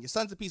your son. Your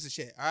son's a piece of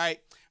shit. All right,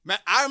 man,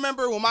 I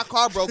remember when my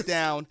car broke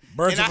down.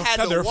 Birds and of I a had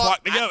feather to walk.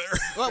 flock together.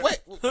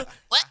 What?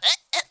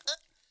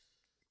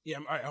 Yeah,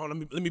 all right. Hold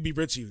on, let me be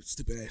Richie.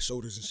 Stupid ass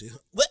shoulders and shit.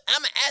 What?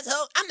 I'm an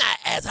asshole? I'm not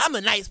an asshole. I'm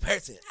a nice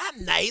person.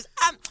 I'm nice.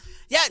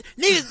 Yeah,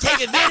 niggas take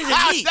advantage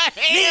of me.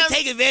 Niggas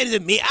take advantage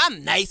of me.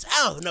 I'm nice.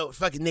 I don't know what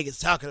fucking niggas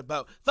talking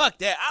about. Fuck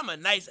that. I'm a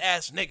nice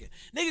ass nigga.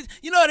 Niggas,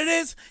 you know what it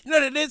is?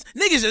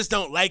 Niggas just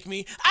don't like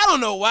me. I don't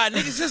know why.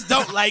 Niggas just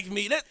don't like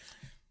me.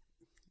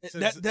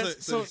 And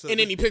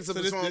then he picks up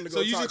his phone to go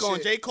So you talk just going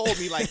shit. J. Cole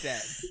me like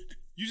that?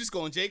 You just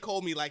going J.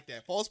 Cole me like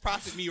that? False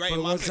prophet me right in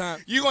my one face.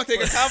 time. You gonna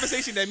take a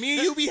conversation that me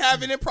and you be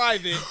having in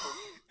private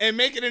and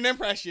making an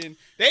impression.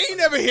 They ain't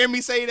never hear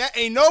me say that.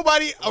 Ain't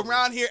nobody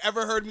around here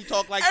ever heard me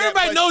talk like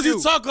Everybody that. knows you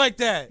talk like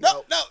that.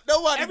 No,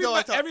 nobody knows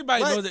I talk.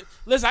 Everybody knows it.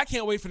 Listen, I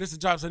can't wait for this to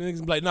drop so the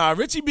niggas be like, nah,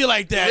 Richie be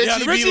like that.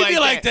 Richie be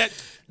like that.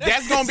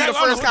 That's gonna be the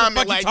first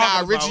comment. Like,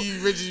 nah,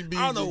 Richie be.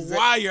 I don't know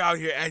why you're out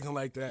here acting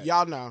like that.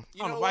 Y'all know.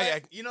 You know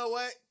what? You know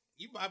what?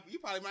 You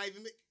probably might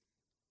even make.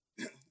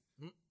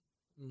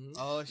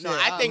 Oh shit! No,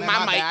 I think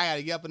my mic. I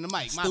gotta get up in the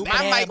mic. My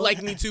mic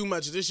like me too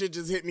much. This shit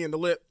just hit me in the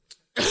lip.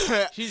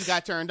 She just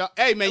got turned up.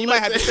 Hey man, you might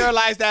have to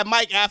sterilize that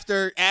mic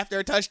after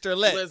it touched her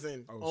lip.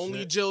 Listen,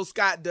 only Jill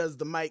Scott does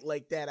the mic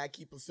like that. I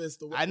keep a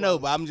fist away. I know,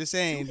 but I'm just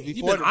saying.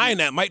 You been eyeing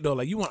that mic though.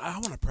 Like I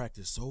want to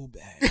practice so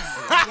bad.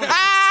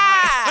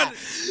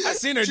 I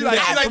seen her do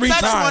that 3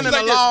 times. One in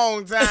a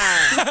long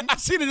time. I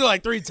seen her do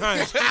like 3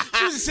 times. She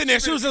was just sitting there.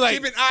 She was just like,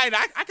 keep an eye.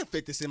 I can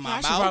fit this in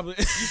my mouth. Probably.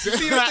 You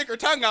see her stick her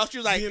tongue out. She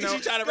was like, she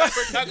trying to wrap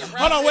her tongue around.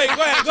 Hold on, wait,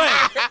 go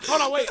ahead.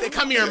 Hold on, wait. Say,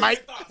 come here,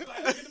 Mike.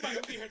 I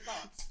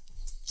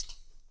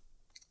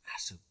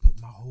should put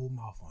my whole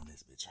mouth on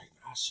this bitch right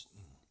now. I should.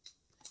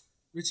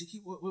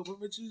 Richie, what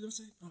Richie gonna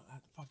say?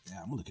 Fuck that.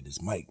 I'm gonna look at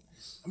this mic.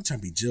 I'm trying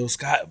to be Jill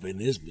Scott up in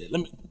this bit.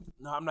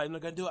 No, I'm not even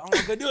gonna do it. I'm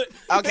not gonna do it.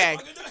 Okay.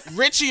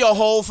 Richie a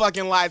whole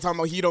fucking lie talking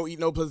about he don't eat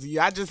no pussy.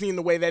 I just seen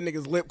the way that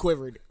nigga's lip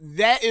quivered.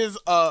 That is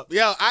all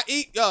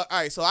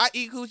right, so I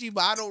eat coochie,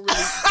 but I don't really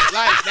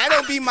like that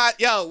don't be my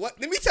what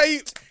let me tell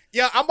you.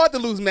 Yeah, I'm about to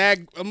lose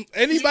mag.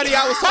 Anybody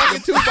I was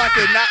talking to about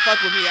to not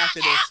fuck with me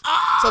after this.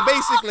 So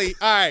basically,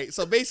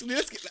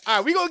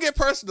 we gonna get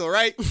personal,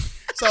 right?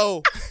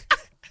 So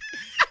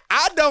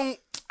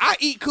I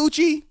eat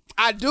coochie.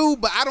 I do,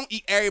 but I don't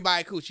eat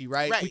everybody coochie,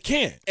 right? We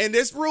can't. And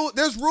there's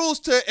rules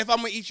to if I'm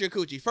gonna eat your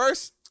coochie.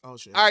 First, oh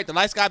shit. All right, the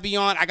lights gotta be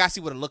on. I gotta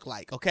see what it look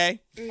like,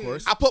 okay? Of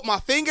course. I put my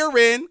finger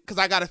in because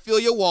I gotta feel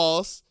your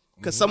walls.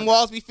 Cause some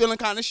walls be feeling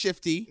kind of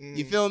shifty.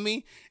 You feel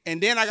me?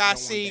 And then I gotta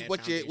see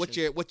what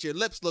your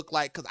lips look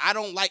like. Cause I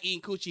don't like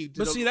eating coochie.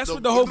 But see, that's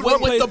what the whole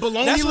foreplay.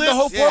 That's what the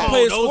whole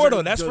foreplay is for,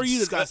 though. That's for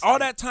you to all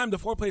that time. The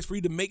foreplay is for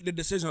you to make the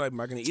decision, like, am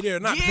I gonna eat it or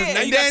not? Because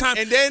now you got time.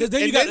 Because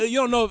then you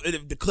don't know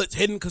if the clit's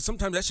hidden. Because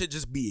sometimes that shit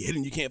just be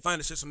hidden. You can't find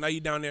the shit. So now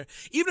you down there.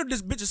 Even if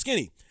this bitch is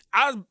skinny,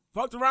 I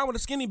fucked around with a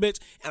skinny bitch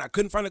and I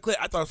couldn't find a clit.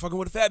 I thought I was fucking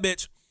with a fat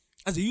bitch.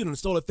 I said, you done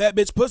stole a fat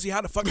bitch pussy.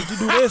 How the fuck did you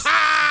do this?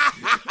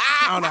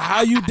 I don't know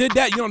how you did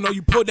that. You don't know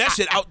you pulled that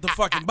shit out the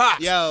fucking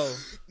box. Yo.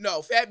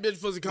 No, fat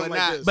bitch pussy come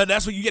like this. But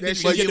that's what you get to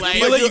feel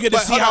it. You get to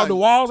see how the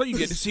walls are. You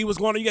get to see what's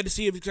going on. You get to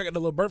see if you check out the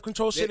little birth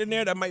control shit in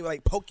there that might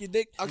like poke your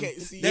dick. Okay,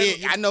 see,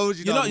 yeah, I know what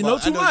you're talking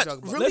about. You know too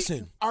much. Really?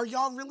 Listen. Are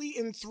y'all really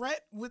in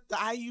threat with the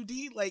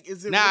IUD? Like,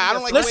 is it Nah, really I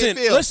don't like the way it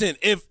feels. Listen,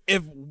 if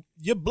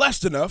you're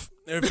blessed enough,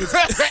 if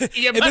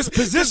it's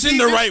positioned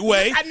the right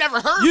way. I never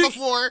heard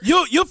before.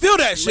 You'll feel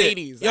that shit.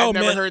 Ladies, I've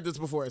never heard this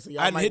before. So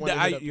y'all might want to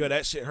hit yo,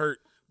 that shit hurt.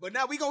 But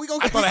now we gonna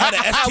I thought I had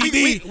an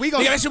STD.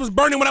 Nigga, that shit was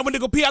burning when I went to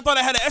go pee. I thought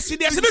I had an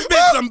STD. I said, this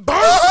bitch done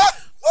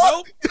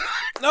burned.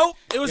 Nope.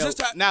 It was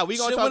just now we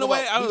gonna talk went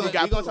away.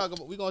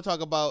 We gonna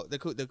talk about the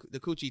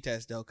coochie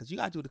test though, because you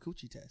gotta do the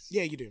coochie test.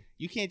 Yeah, you do.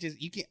 You can't just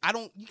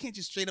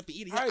straight up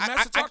eat it. All right,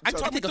 I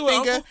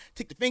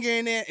take the finger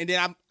in there, and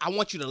then I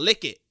want you to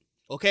lick it.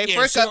 Okay, Yeah,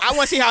 first I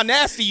want to see how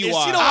nasty you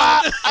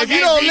are. If you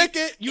don't lick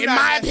it, in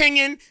my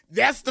opinion,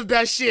 that's the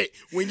best shit.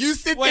 When you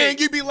sit there and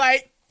you be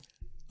like,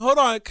 hold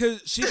on,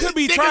 because she could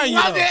be trying you.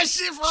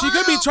 She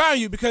could be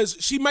trying you because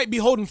she might be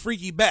holding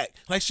freaky back.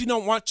 Like, she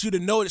don't want you to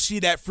know that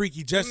she that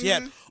freaky just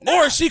yet.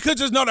 Or she could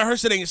just know that her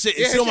shit ain't shit.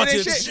 And she don't want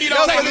you to. She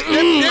don't like,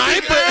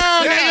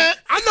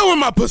 I know where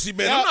my pussy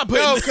been. I'm not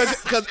putting. No, because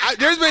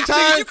there's been times.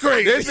 I hit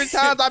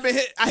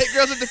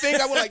girls with the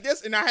finger. I went like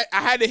this, and I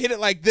had to hit it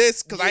like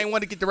this because I didn't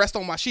want to get the rest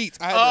on my sheets.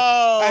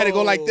 I had to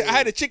go like this. I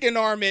had to chicken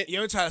arm it. You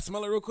ever try to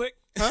smell it real quick?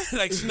 Huh?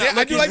 Like,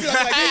 I do like this.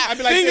 I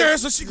be like finger,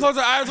 so she close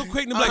her eyes real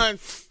quick and be like.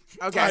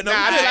 Okay, I be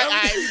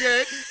like,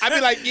 good. I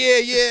be like,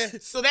 yeah.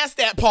 So that's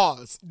that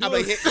pause. I be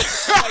like,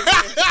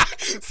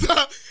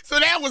 so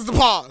that was the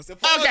pause. Okay,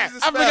 I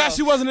forgot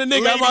she wasn't a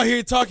nigga. I'm out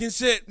here talking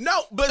shit.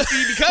 No, but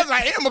see, because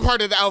I am a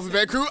part of the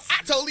alphabet crew,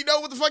 I totally know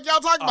what the fuck y'all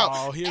talking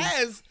about.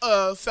 As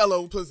a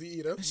fellow pussy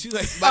eater, she's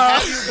like, as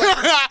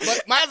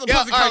a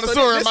pussy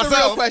connoisseur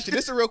myself.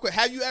 This is a real question.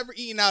 Have you ever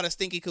eaten out a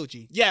stinky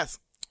coochie? Yes.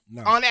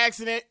 No. On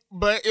accident,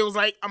 but it was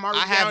like, I'm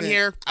already down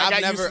here.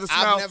 I got used to the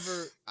smell.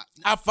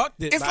 I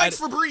fucked it. It's like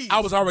Febreze. I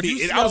was already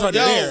there.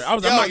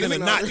 I'm not going to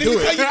not do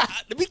it.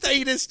 Let me tell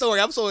you this story.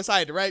 I'm so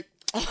excited, right?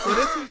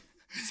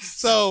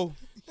 So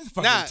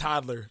fucking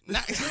toddler.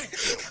 Let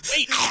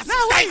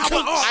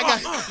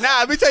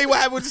me tell you what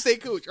happened with the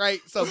steak cooch, right?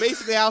 So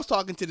basically, I was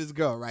talking to this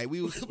girl, right?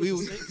 We was because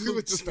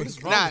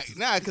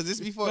this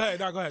before. Go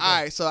ahead. All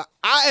right, so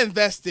I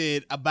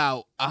invested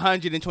about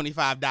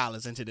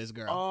 $125 into this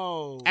girl.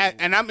 Oh,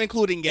 and I'm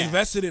including gas.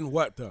 Invested in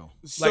what though?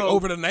 So, like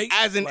over the night,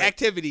 as in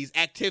activities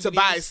to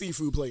buy a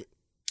seafood plate.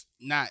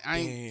 Nah, I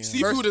ain't.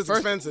 Seafood is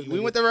expensive. We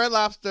went to Red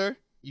Lobster.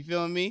 You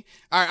feel me?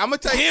 All right, I'm gonna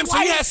tell you. Damn, so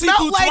you had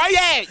seafood like twice?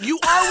 that. You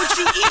are what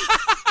you eat.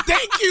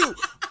 Thank you.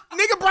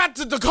 Nigga brought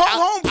the call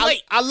home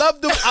plate. I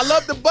love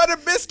the butter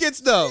biscuits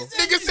though.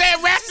 Nigga said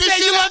wrap this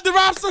shit. You love the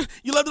lobster?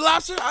 You love the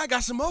lobster? I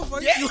got some more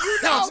for you. Yeah, you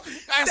know.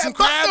 I got some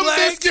crab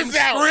legs, some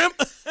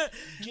shrimp.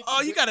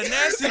 Oh, you got a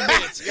nasty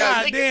bitch.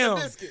 God damn.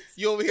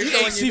 You over here You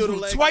ate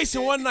seafood twice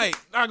in one night.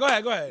 All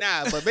right, go ahead.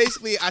 Nah, but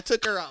basically I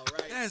took her out,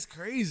 right? That's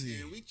crazy.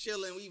 And we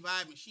chilling, we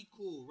vibing, she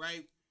cool,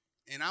 right?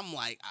 And I'm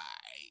like, all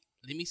right,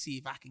 let me see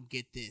if I can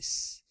get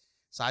this.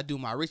 So I do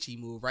my Ricci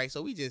move, right?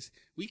 So I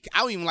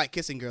don't even like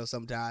kissing girls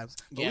sometimes.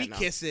 But we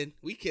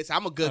kiss.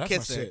 I'm a good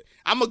kisser.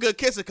 I'm a good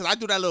kisser because I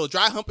do that little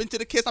dry hump into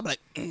the kiss. I'm like,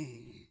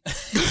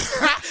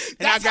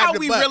 That's how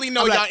we really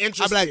know y'all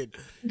interested.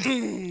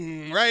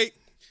 Right?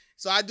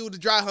 So I do the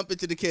dry hump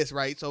into the kiss,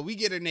 right? So we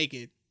get her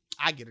naked.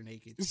 I get her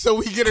naked. So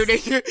we get her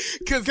naked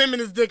because him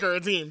and his dick are a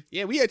team.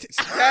 Yeah, we had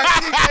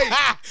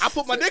I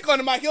put my dick on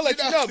the mic. He'll let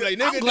you know. Like,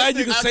 nigga, I'm glad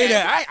you can say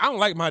that. I don't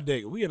like my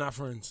dick. We are not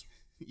friends.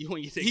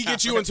 He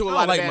gets you into a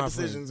lot of bad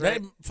decisions,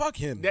 right? Fuck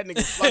him. That nigga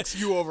fucks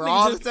you over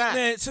all the time.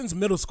 Man, since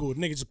middle school,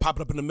 nigga just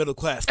popping up in the middle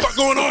class. Fuck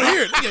going on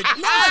here? Nigga,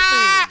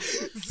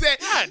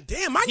 God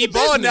damn, he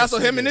bald now, so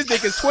him and his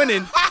dick is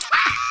twinning.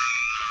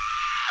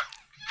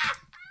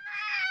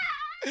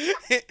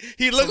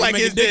 He looked like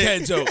his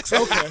dickhead jokes.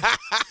 Okay,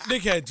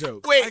 dickhead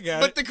jokes. Wait,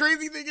 but the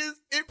crazy thing is,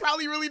 it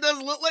probably really does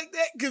look like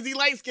that because he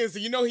light skinned, so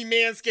you know he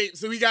manscaped,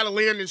 so he got a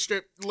landing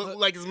strip look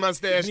like his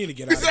mustache. You need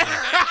to get out of here.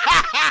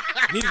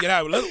 Need to get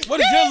out. What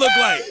does yours look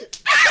like?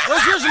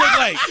 What's yours look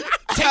like?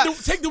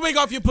 Take the wig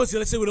off your pussy.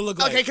 Let's see what it look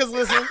like. Okay, because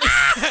listen,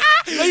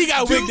 you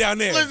got a wig down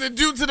there. Listen,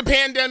 due to the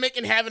pandemic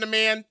and having a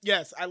man,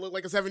 yes, I look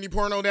like a 70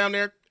 porno down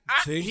there.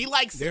 He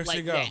likes it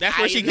like that. That's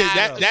where she gets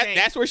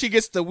that's where she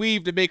gets the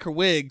weave to make her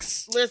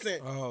wigs.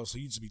 Listen. Oh, so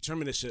you just be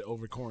trimming this shit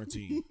over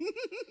quarantine.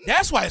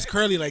 That's why it's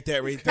curly like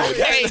that right there.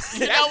 Hey,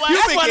 you know what?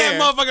 That's why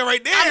that motherfucker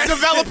right there. I'm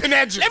developing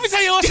edges. Every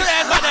time you want to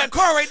ask about that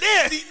car right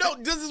there. See, no,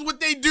 this is what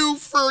they do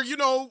for,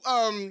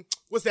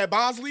 what's that,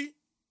 Bosley?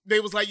 They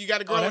was like, you got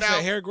to grow it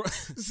out. Hair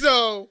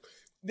So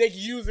they can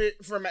use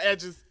it from the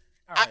edges.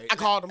 Right. I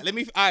called them. Let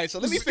me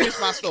finish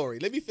my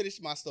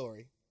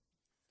story.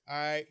 All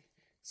right.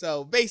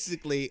 So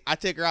basically, I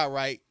take her out,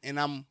 right, and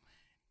I'm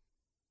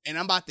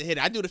about to hit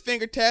it. I do the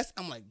finger test.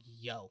 I'm like,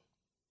 yo.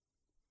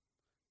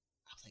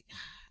 I was like,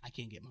 I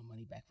can't get my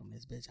money back from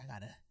this bitch.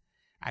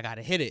 I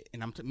gotta hit it.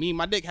 And me and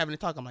my dick having to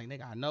talk. I'm like,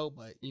 nigga, I know,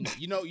 but we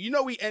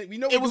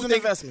it was an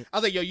investment. I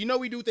was like, yo,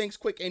 we do things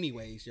quick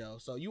anyways, yo.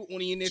 So you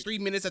only in there 3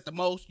 minutes at the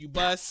most. You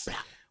bust.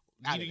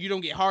 You don't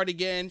get hard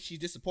again. She's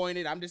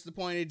disappointed. I'm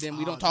disappointed. Then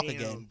we don't talk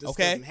again. This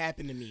okay, doesn't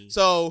happen to me.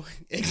 So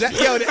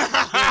exactly, yo,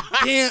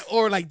 damn,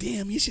 or like,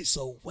 damn, your shit's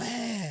so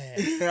wet.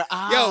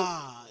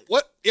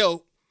 What?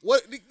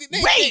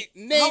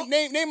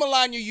 Name a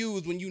line you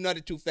use when you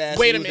nutted too fast.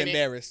 Wait and a you was minute.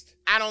 Embarrassed.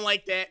 I don't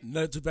like that.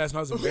 Nutted too fast. And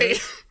I was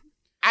embarrassed.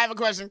 I have a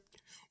question.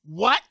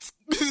 What?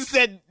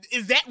 Said,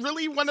 is that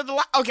really one of the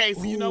lines? Okay,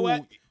 so you know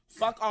what?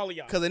 Fuck all of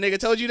y'all. Because a nigga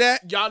told you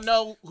that? Y'all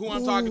know who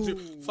I'm talking to.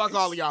 Fuck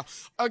all of y'all.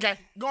 Okay,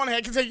 go on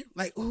ahead. Continue.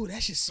 Like, ooh,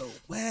 that shit's so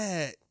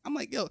wet. I'm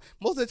like, yo,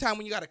 most of the time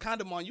when you got a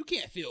condom on, you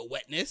can't feel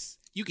wetness.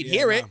 You can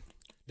hear it.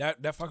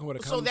 That fucking with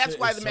a condom. So that's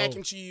why the mac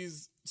and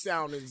cheese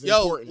sound is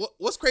important.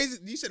 What's crazy?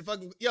 You said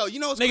fucking, yo,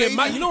 you know what's crazy?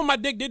 You know what my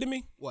dick did to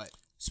me? What?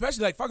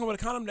 Especially like fucking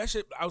with a condom. That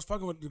shit, I was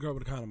fucking with the girl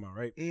with a condom on,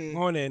 right?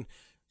 Going in.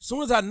 As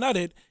soon as I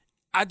nutted,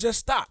 I just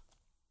stopped.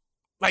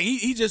 Like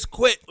he just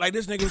quit. Like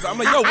this nigga was. I'm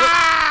like, yo, what?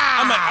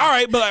 I'm like, all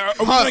right, but like,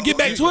 are we gonna get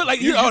back to it? Like,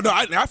 oh no,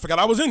 I forgot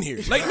I was in here.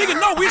 Like, nigga,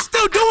 no, we're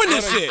still doing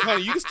this shit.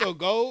 You can still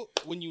go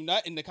when you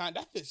nut in the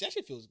condom. That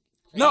shit feels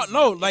crazy.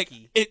 No, like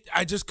it.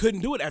 I just couldn't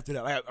do it after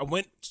that. Like, I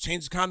went,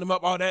 changed the condom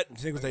up, all that, and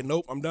the nigga was like,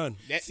 nope, I'm done.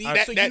 That's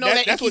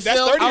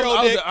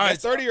 30-year-old dick.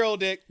 That's 30-year-old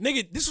dick.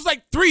 Nigga, this was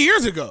like 3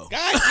 years ago.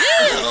 God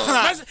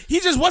damn. He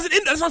just wasn't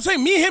in. That's what I'm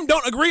saying. Me and him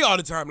don't agree all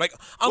the time. Like,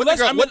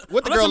 unless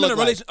what the girl look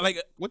like?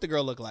 What the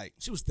girl look like?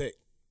 She was thick.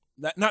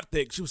 Not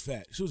thick. She was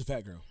fat. She was a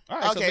fat girl. All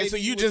right, okay, so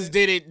you just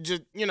did it.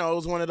 Just it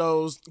was one of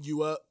those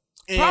you up.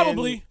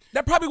 Probably.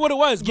 That probably what it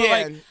was. But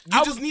like,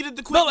 you just needed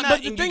the quick nut.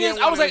 But the thing is,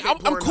 I was like, I'm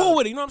cool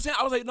with it. You know what I'm saying?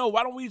 I was like, no,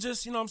 why don't we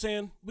just, you know what I'm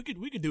saying? We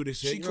could do this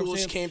shit. She you know cool. What I'm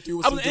She saying? came through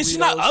with some and she's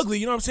not ugly.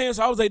 You know what I'm saying?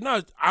 So I was like,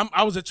 no,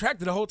 I was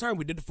attracted the whole time.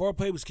 We did the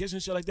foreplay, was kissing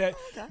shit like that.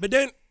 Okay. But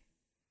then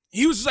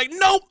he was just like,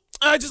 nope.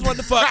 I just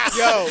wanted to fuck. I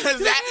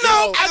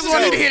just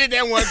wanted to hit it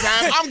that one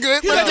time. I'm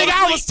good. But nigga,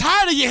 I was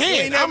tired of your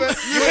hand. I was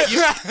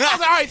like, all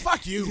right,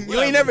 fuck you.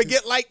 You ain't never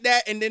get like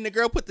that, and then the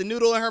girl put the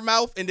noodle in her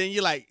mouth, and then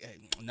you're like,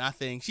 hey,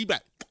 nothing. She like,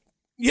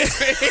 yeah.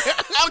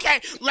 Okay,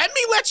 let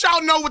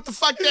y'all know what the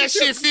fuck that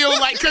shit feel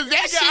like, because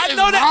that shit is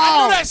wrong. I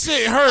know that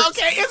shit hurts.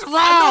 Okay, it's wrong.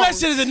 I know that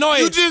shit is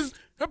annoying. You just...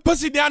 Her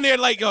pussy down there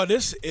like, yo,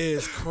 this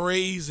is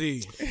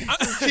crazy.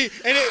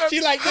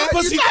 she like, her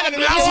pussy trying to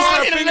blow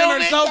on it a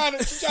little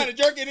bit. She's trying to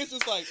jerk it. It's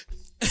just like,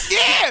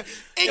 yeah.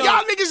 And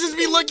y'all niggas just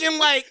be looking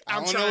like,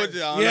 I'm trying.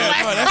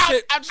 That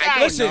shit. I'm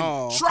trying. Listen,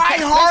 try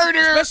harder.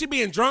 Especially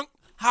being drunk,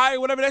 high,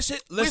 whatever that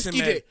shit. Listen, whiskey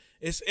man. dick.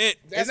 It's it.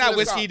 It's not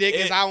whiskey dick.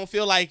 It's I don't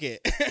feel like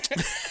it.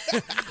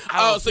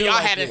 So y'all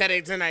had a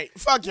headache tonight.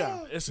 Fuck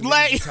y'all. It's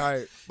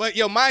tired. But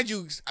yo, mind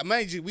you,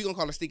 we gonna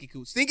call her Stinky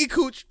Cooch. Stinky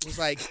Cooch was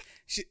like,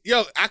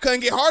 I couldn't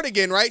get hard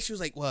again, right? She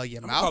was like, well,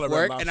 your mouth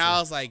work, and I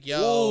was like,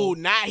 yo, ooh,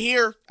 not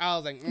here. I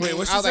was like, wait,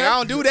 I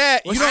don't do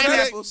that. You don't do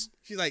that?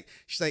 She's like,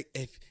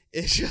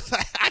 if she was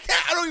like, I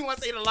don't even want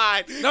to say the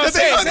line. No,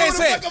 say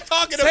it. I'm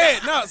talking about. Say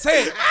it. No,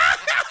 say it.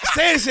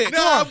 Say the shit. No,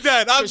 I'm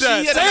done.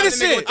 Say the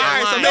shit. All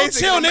right, so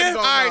chill, man.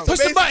 All right, push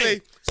the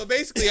button. So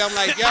basically, I'm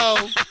like,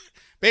 yo.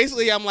 I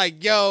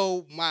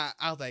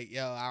was like,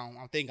 yo, I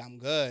don't think I'm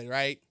good,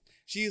 right?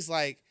 She's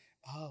like,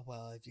 oh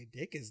well, if your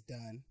dick is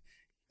done,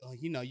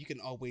 you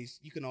can always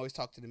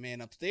talk to the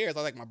man upstairs. I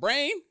was like, my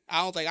brain?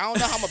 I was like, I don't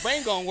know how my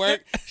brain gonna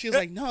work. She was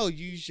like, no,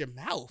 use your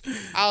mouth.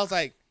 I was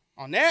like,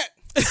 on that.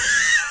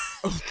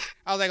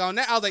 I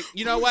was like,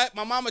 you know what?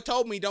 My mama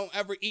told me don't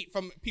ever eat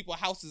from people's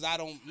houses I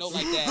don't know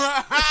like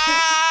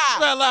that.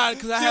 Not a lot,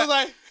 because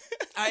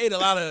I ate a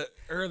lot of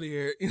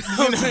earlier. You know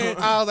what I'm saying?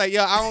 I was like,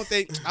 yo,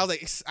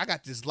 I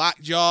got this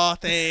lockjaw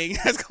thing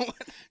that's going.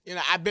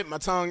 I bit my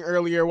tongue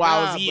earlier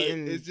while I was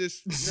eating. It's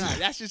just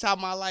that's just how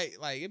my like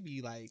it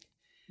be like.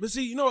 But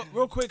see,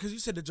 real quick, because you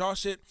said the jaw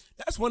shit.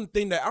 That's one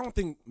thing that I don't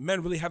think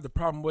men really have the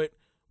problem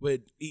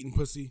with eating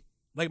pussy.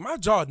 Like my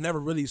jaw never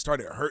really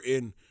started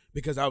hurting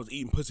because I was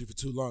eating pussy for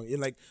too long. And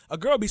like a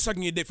girl be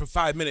sucking your dick for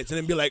 5 minutes and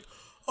then be like,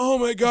 oh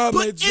my God,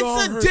 my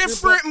jaw hurts. It's a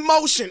different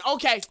motion.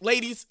 Okay,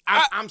 ladies,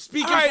 I'm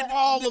speaking for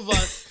all of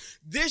us.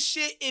 This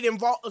shit, it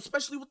involves,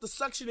 especially with the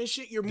suction and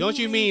shit, you're Don't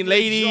you mean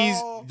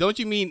ladies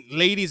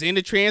in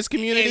the trans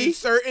community? And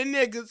certain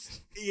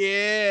niggas.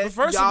 Yeah. But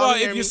first of all,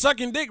 if you're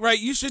sucking dick, right,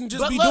 you shouldn't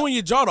just be doing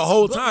your jaw the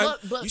whole time.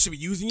 You should be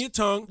using your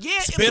tongue,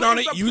 spit on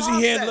it, using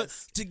your hand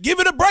to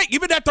give it a break.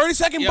 Give it that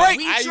 30-second break.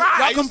 I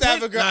used to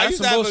have a girl. I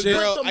used to have a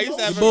girl.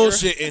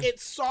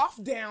 It's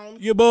soft down.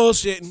 You're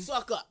bullshitting.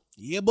 Suck up.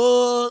 You're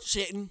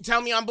bullshitting.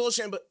 Tell me I'm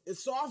bullshitting, but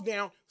it's soft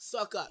down,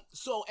 suck up.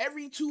 So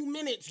every 2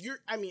 minutes,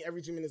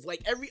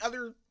 like every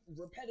other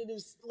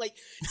repetitive, like,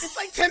 it's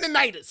like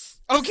tendinitis,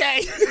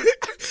 okay?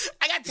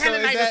 I got that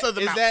tendinitis of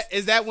the mouth.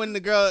 Is that when the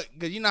girl?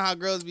 Because you know how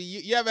girls be.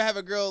 You ever have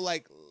a girl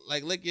like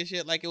lick your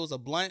shit like it was a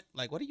blunt?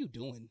 Like, what are you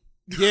doing?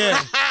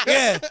 Yeah,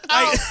 yeah.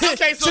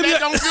 Okay, so that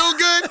don't feel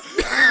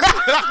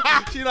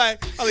good. She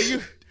like,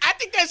 you. I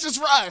think that's just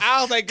for us.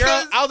 I was like,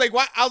 girl. I was like,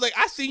 why? I was like,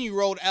 I seen you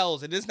rolled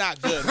L's and it's not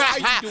good. Why are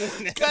you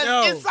doing that?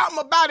 Because it's something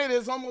about it.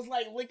 It's almost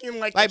like licking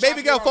like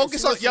baby girl.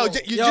 Focus on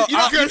you know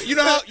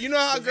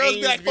how girls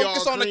be like,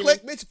 focus on the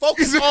click, bitch.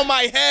 Focus on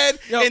my head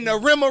and the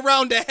rim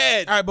around the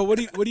head. All right, but what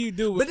do you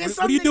do? What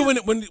do you do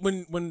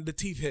when the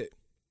teeth hit?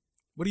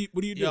 What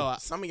do you do? Yo,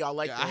 some of y'all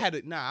like that. I had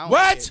it. Nah. I don't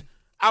What? like it.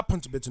 I'll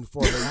punch a bitch in the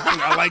forehead. You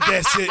think I like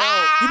that shit?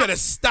 You better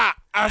stop.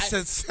 I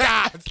said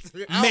stop,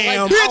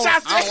 ma'am. Bitch, I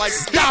don't like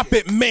stop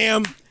it,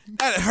 ma'am.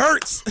 That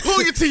hurts.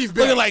 Pull your teeth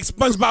back. Looking like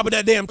SpongeBob with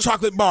that damn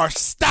chocolate bar.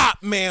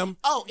 Stop, ma'am.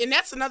 Oh, and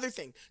that's another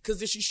thing. Because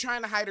if she's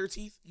trying to hide her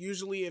teeth,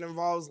 usually it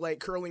involves like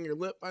curling your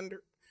lip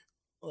under.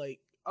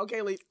 Like,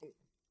 okay, like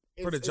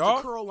for the jaw,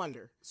 it's a curl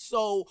under.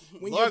 So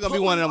when Laura you're gonna be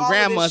one of them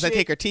grandmas that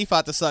take her teeth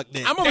out to suck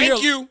dick. I'm over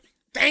here.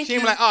 Thank you.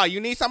 She be like, oh, you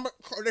need some?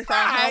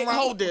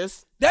 Hold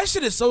this. That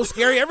shit is so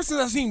scary. Ever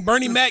since I seen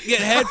Bernie Mac get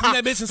head from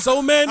that bitch in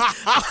Soul Man, yo,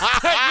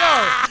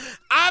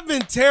 I've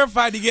been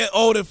terrified to get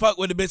old and fuck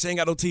with a bitch that ain't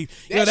got no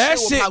teeth. That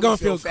shit gonna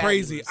feel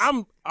crazy. I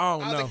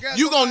don't know.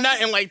 You gonna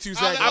nut in like 2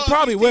 seconds. I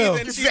probably will.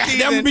 Then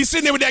I'm gonna be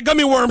sitting there with that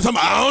gummy worm.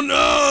 I don't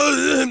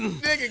know.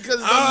 Nigga,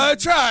 because I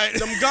tried.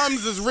 Them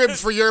gums is ribbed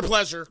for your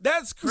pleasure.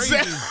 That's crazy.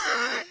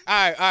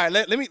 All right.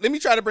 Let me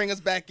try to bring us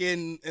back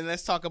in and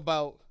let's talk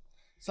about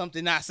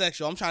something not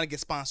sexual. I'm trying to get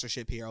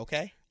sponsorship here,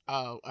 okay?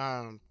 All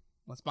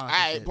What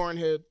sponsorship? right,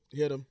 Pornhub,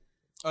 hit him.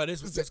 Oh,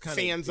 this was just kind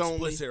fans of only.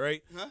 explicit,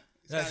 right? Huh?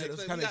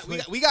 That's kind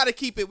of we got to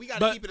keep it. We got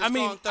to keep it a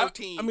strong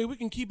 13. I mean, we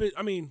can keep it.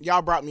 I mean,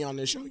 Y'all brought me on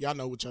this show. Y'all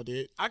know what y'all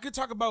did. I could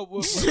talk about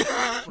what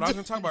I was going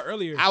to talk about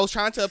earlier. I was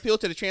trying to appeal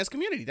to the trans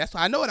community. That's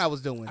what I know what I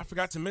was doing. I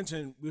forgot to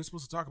mention we were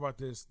supposed to talk about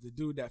this. The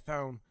dude that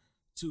found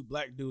 2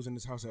 black dudes in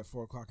his house at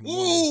 4:00 in the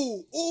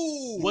morning.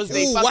 Was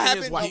they fucking what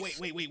happened? his wife?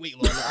 Oh, wait,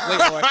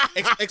 Lord.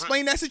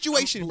 Explain that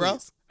situation, bro.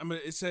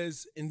 It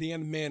says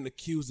Indiana man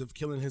accused of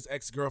killing his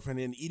ex-girlfriend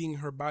and eating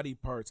her body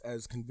parts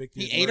as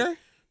convicted. He ate her?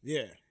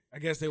 Yeah. I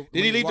guess they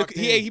Did he leave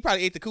he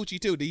probably ate the coochie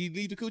too. Did he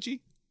leave the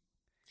coochie?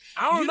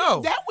 I don't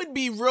know. That would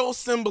be real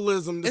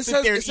symbolism to It sit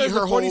says, there and eat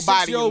her whole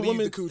body and leave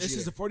woman, the coochie. This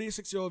is a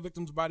 46-year-old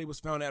victim's body was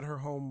found at her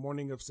home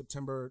morning of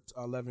September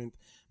 11th,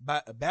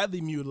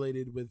 badly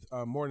mutilated with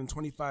more than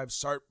 25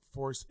 sharp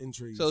force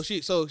injuries.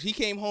 So he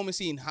came home and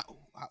seen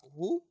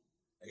who?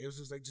 It was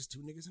just like just 2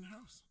 niggas in the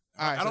house.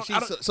 All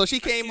right, so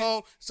she came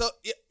home. So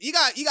you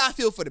got to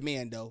feel for the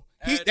man though.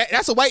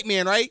 That's a white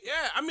man, right?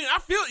 Yeah, I mean, I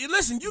feel.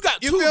 Listen, you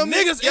got 2 feel me?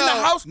 niggas in the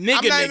house. I'm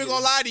not even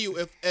gonna lie to you.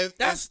 If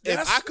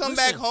I come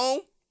back listen. home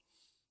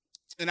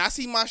and I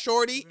see my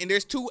shorty and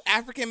there's 2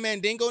 African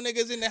Mandingo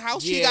niggas in the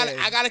house,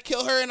 I gotta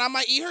kill her and I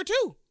might eat her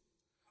too.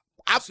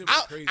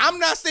 I'm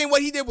not saying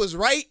what he did was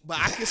right, but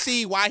I can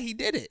see why he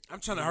did it.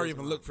 I'm trying to hurry up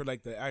and look for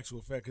like the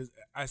actual fact because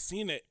I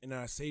seen it and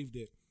I saved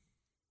it.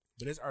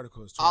 But this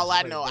article is all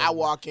I know. I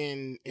walk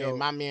in and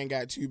my man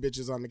got 2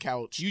 bitches on the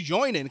couch. You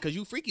join in because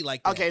you freaky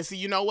like that. Okay, so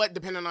you know what?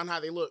 Depending on how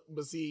they look,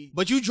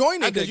 but you join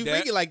in because you that.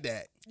 freaky like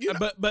that. You know,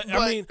 but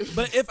I mean,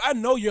 but if I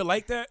know you're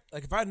like that,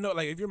 like if I know,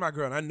 like if you're my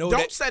girl and I know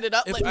don't set it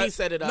up. Let me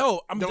set it up.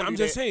 No, I'm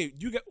just saying.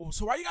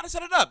 So why you gotta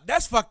set it up?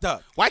 That's fucked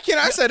up. Why can't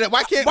I set it?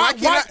 Why can't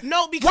I?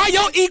 No, because why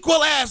your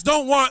equal ass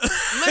don't want?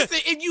 Listen,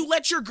 if you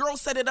let your girl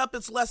set it up,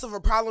 it's less of a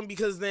problem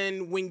because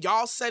then when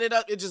y'all set it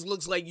up, it just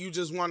looks like you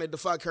just wanted to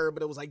fuck her,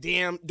 but it was like,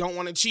 damn, don't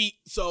want to cheat.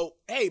 So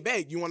hey,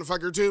 babe, you want to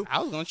fuck her too? I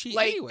was gonna cheat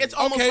like, anyway. It's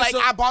almost like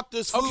I bought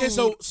this food. Okay,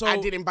 so I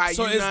didn't buy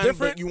you it's none,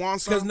 different but you want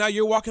some? Because now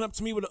you're walking up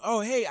to me with, oh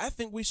hey, I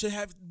think we should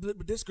have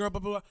this girl, blah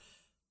blah blah.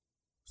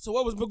 So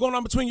what was going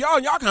on between y'all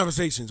and y'all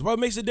conversations? What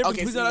makes it different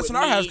between us and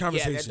our house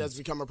conversations? Yeah, that does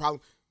become a problem.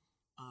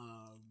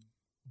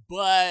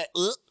 But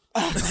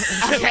I'm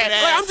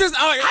just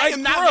I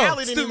am not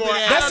valid anymore.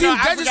 That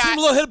just seems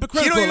a little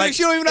hypocritical.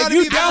 She don't even know how to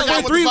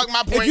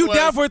be If you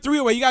down for a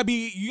 3-way, you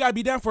gotta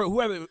be down for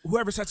it.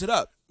 Whoever sets it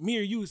up. Me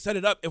or you set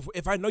it up.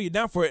 If I know you're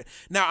down for it,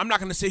 now I'm not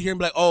gonna sit here and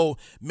be like, oh,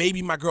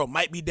 maybe my girl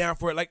might be down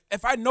for it. Like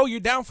if I know you're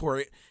down for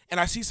it, and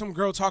I see some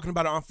girl talking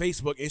about it on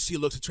Facebook and she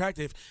looks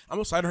attractive, I'm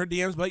gonna slide in her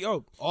DMs, be like,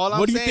 yo,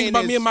 what do you think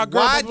about me and my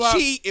girl? Why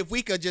cheat if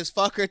we could just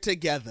fuck her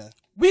together?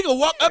 We could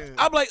walk up.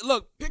 I'm like,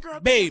 look, pick her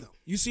up, babe.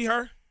 You see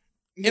her?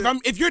 Yeah.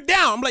 If you're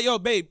down, I'm like, yo,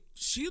 babe,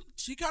 she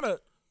kind of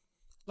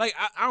like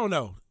I don't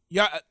know.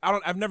 Yeah,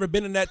 I've never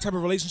been in that type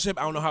of relationship.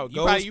 I don't know how it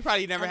goes. You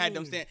probably never had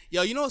them stand.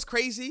 Yo, you know what's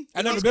crazy?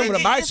 I've never been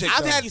with a bi chick.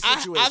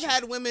 I've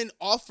had women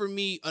offer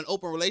me an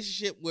open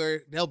relationship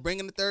where they'll bring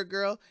in the 3rd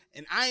girl,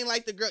 and I ain't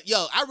like the girl.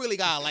 Yo, I really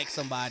gotta like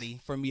somebody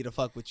for me to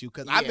fuck with you,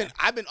 because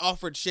I've been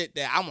offered shit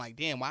that I'm like,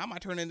 damn, why am I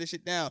turning this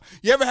shit down?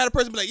 You ever had a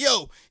person be like,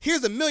 yo,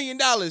 here's $1 million,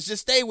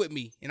 just stay with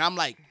me, and I'm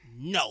like,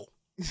 no.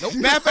 Nope.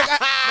 Matter of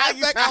fact, I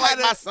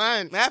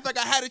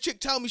had a chick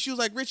tell me, she was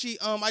like, Richie,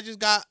 I just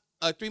got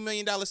a $3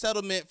 million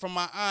settlement from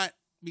my aunt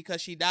because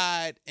she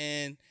died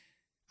and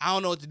I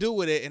don't know what to do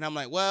with it. And I'm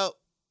like, well,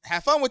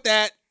 have fun with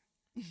that.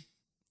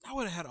 I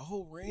would have had a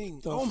whole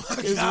ring. Oh my God.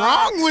 What's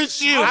wrong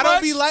with you? I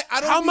don't be like.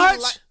 I don't. How be much?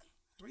 Like,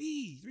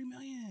 3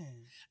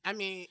 million. I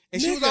mean,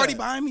 and she was already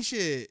buying me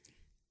shit,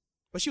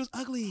 but she was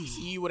ugly.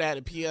 You would have had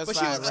a PS5 But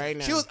she was right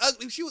now. She was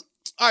ugly. She was.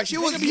 All right, she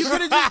was. You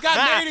could have just got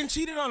married and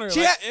cheated on her.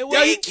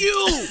 Thank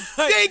you.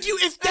 Thank you.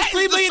 If that's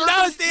 $3 million,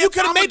 you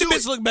could have made the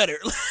bitch look better.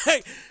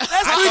 Like, that's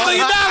 $3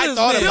 million. I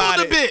thought about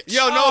Build it. a bitch.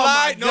 Yo, no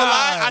lie.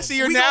 I see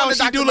her now, and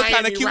she do look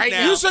kind of cute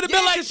now. You should have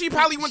been like, she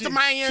probably went to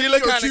Miami. She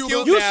look kind of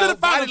cute. You should have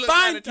found a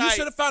fine. You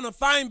should have found a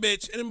fine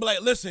bitch and then be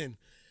like, listen,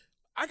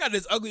 I got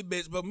this ugly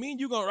bitch, but me and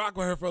you gonna rock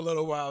with her for a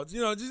little while. You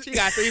know, just she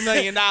got $3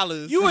 million.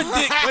 You a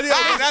dick. But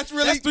that's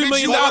really $3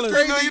 million. $3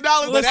 million.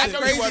 But that's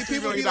Listen. crazy.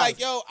 People be like,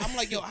 yo, I'm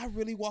like, yo, I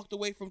really walked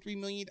away from $3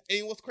 million.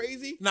 And what's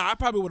crazy? Nah, I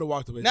probably would have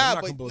walked away. Nah,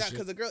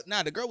 because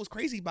the girl was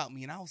crazy about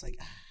me, and I was like,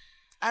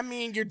 I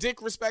mean, your dick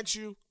respects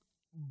you,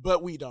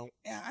 but we don't.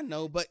 yeah, I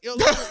know, but yo,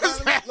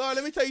 Lord,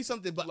 let me tell you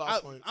something. But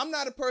I'm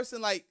not a person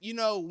like, you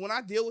know, when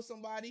I deal with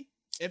somebody.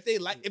 If they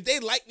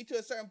like me to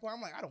a certain point,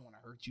 I'm like, I don't want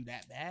to hurt you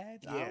that bad.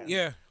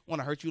 Yeah.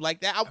 Want to hurt you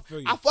like that? feel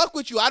you. I fuck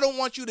with you. I don't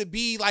want you to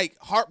be like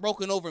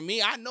heartbroken over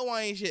me. I know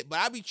I ain't shit, but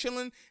I be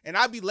chilling and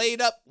I be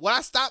laid up. What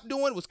I stopped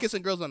doing was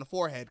kissing girls on the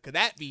forehead, cause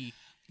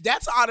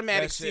that's an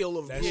automatic seal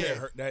of that shit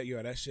hurt.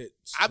 That shit.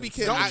 I be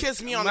kissing. Don't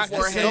kiss me on the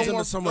forehead. No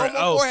more somewhere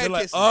else. Forehead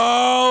Like, kissing.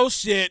 oh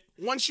shit.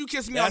 Once you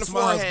kiss me That's on the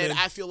my forehead, husband.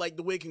 I feel like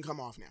the wig can come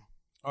off now.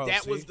 Oh,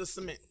 that see? was the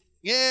cement.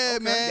 Yeah,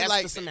 Okay, man. that's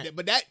Like, the cement.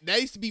 but that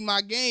used to be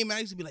my game. And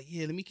I used to be like,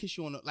 yeah, let me kiss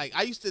you on the. Like,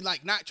 I used to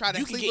like not try to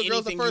You can sleep get with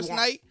girls the anything you first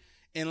want. night,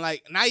 and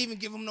like not even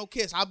give them no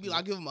kiss. I'll give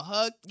them a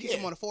hug, kiss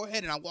them on the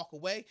forehead, and I walk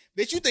away.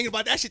 Bitch, you thinking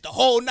about that shit the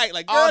whole night?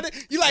 Like, girl,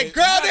 you like,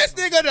 girl, this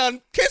nigga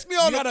done kiss me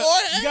on the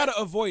forehead. You gotta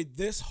avoid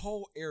this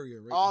whole area,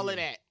 right? All here. of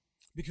that.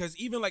 Because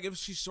even like if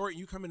she's short and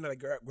you come in and like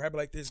grab her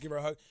like this, give her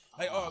a hug,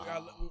 like oh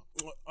god,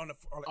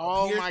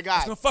 Oh here, my God.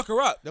 it's gonna fuck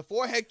her up. The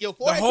forehead, The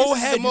forehead whole kiss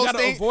is head, the you most gotta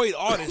thing. avoid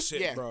all this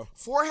shit, Yeah, bro.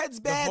 forehead's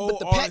bad, whole- but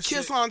the all pet that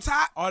kiss shit. on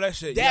top. All that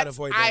shit, you gotta That's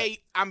avoid that.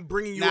 I'm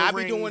bringing you. Nah, a I be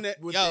ring doing it.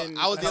 Yo, within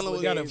I was a dealing couple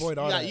with. You gotta days. avoid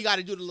all that. You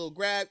gotta do the little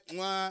grab,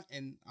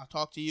 and I'll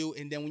talk to you,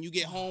 and then when you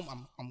get home,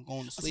 I'm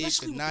going to sleep.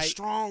 Especially Good with the night.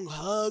 strong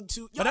hug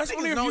too. But that's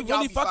only if you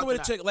really fucking with a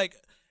chick. chick. Like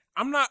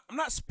I'm not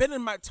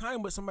spending my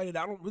time with somebody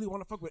that I don't really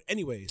want to fuck with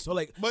anyway. So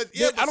like, But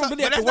yeah, I don't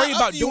really have but to that's worry not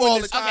about up to you doing all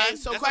this. the time. Okay,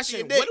 so That's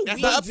question, up to your what do dick.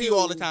 we That's not up to you do?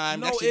 all the time.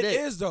 No, That's your it dick.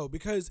 is though,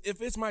 because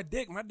if it's my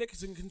dick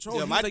is in control.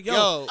 Yeah, He's my- like,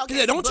 yo. he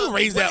said, don't you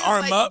raise that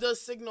arm up. The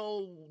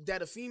signal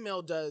that a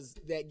female does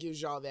that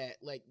gives y'all that,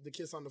 like the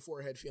kiss on the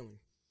forehead feeling.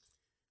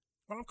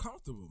 But I'm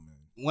comfortable, man.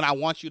 When I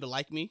want you to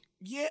like me,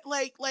 Yeah,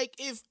 like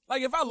if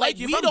I like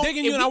you, we if I'm don't-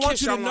 digging if you and we I want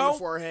kiss you to y'all on the know,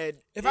 forehead,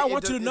 if I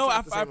want you to it's know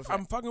not the same I'm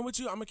effect. fucking with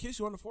you, I'm gonna kiss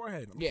you on the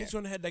forehead. I'm gonna Yeah. kiss you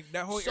on the head, like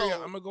that whole So- area.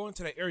 I'm gonna go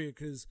into that area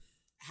because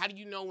How do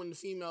you know when the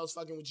female's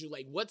fucking with you?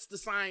 Like, what's the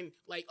sign?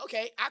 Like,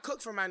 okay, I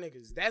cook for my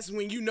niggas. That's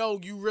when you know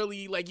you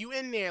really like you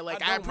in there.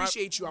 Like, I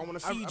appreciate you. I want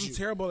to feed I'm you.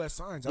 terrible at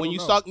signs. when you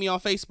stalk me on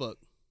Facebook,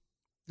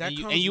 that and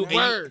comes you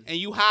next. and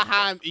you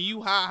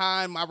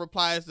hi my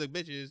replies to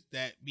bitches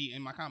that be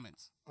in my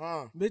comments.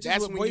 Bitches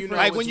That's with when you know boyfriends.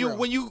 Like it's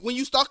real. when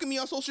you stalking me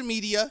on social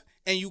media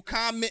and you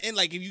commenting,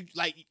 like if you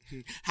like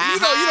you Ha know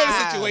the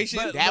ha.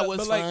 situation. That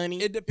was like,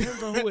 funny. It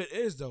depends on who it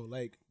is though.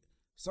 Like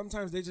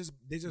sometimes they just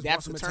want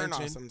That's some a turn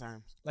attention. off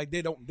sometimes. Like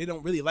they don't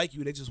really like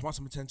you. They just want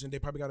some attention. They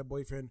probably got a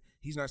boyfriend.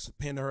 He's not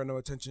paying her no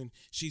attention.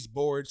 She's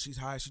bored. She's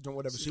high. She's doing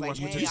whatever. She's She like, wants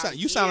some hey, attention.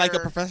 you sound like a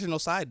here. professional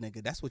side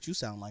nigga. That's what you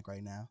sound like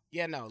right now.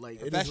 Yeah, no,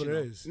 like It is what it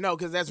is. no,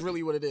 because that's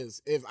really what it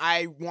is. If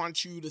I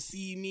want you to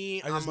see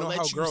me, I I'm just gonna know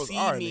how let you girls see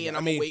are, me, nigga. and I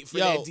I'm mean, gonna wait for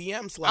yo, that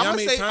DM slide. I'ma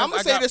say- I'ma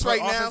say this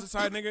right now. As a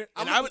side nigga,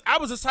 and I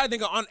was a side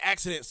nigga on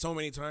accident so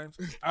many times.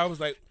 I was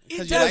like, It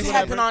you does like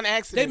happen whatever. on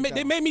accident.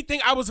 they made me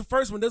think I was the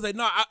first one. They was like,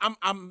 no,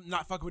 I'm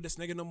not fucking with this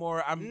nigga no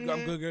more. I'm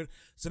good.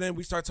 So then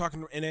we start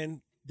talking, and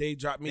then they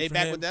dropped me. They for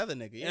back him. with the other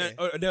nigga. Yeah,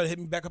 Or they'll hit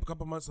me back up a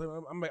couple months later.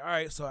 I'm like, all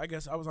right, so I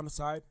guess I was on the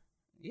side.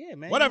 yeah,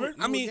 man. Whatever. You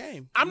I mean,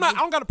 game. I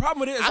don't got a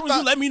problem with it. As long as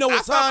you let me know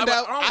what's I found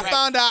up. out, I'm like, I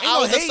found out ain't I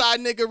no was a hate. side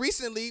nigga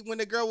recently when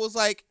the girl was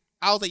like,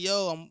 I was like,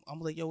 yo, I'm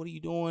like, yo, what are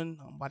you doing?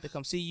 I'm about to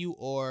come see you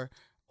or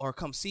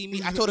come see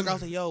me. I told the girl, I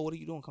was like, yo, what are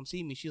you doing? Come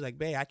see me. She's like,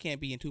 babe, I can't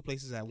be in two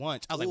places at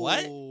once. I was like,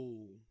 what?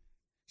 Ooh.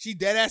 She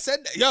dead ass said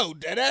that. Yo,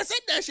 dead ass said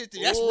that shit to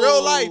me. That's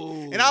real life.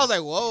 And I was like,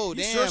 whoa, You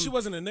damn. sure she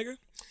wasn't a nigga?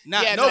 Nah,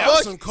 Yeah, no, that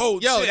was bullshit. some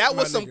cold Yo, shit, that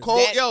was my some nigga.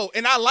 cold. Yo,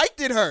 and I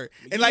liked it her.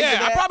 And like, yeah,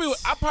 the,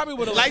 I probably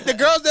would have like the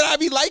girls that I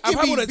be I liking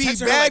probably would be have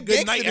texted her bad like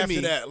good night gangster to after me.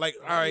 that. Like,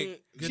 all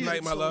right, good She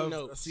night, my took love.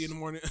 notes. I'll see you in the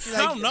morning. She's I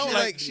don't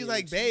know. She's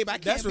like, babe, I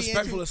can't that's be in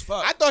respectful two- as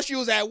fuck. I thought she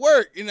was at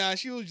work. You know,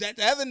 she was at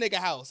the other nigga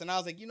house, and I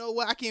was like, you know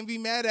what? I can't be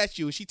mad at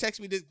you. She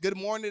texted me this good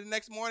morning the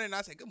next morning, and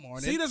I said, good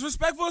morning. See, that's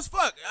respectful as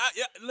fuck.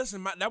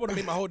 Listen, that would have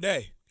made my whole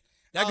day.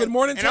 That good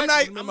morning and text I'm not,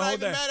 would've made I'm my not whole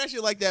even day. mad at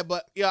you like that,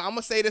 but yeah, I'm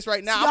gonna say this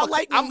right now. See, y'all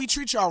like when we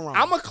treat y'all wrong.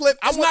 I'm a clip.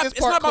 I It's want not, this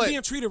it's part not about clip.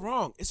 being treated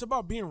wrong. It's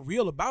about being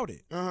real about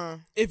it.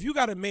 If you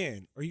got a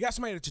man or you got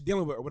somebody that you're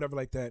dealing with or whatever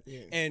like that,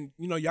 and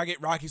you know y'all get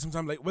rocky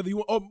sometimes, like whether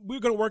you we're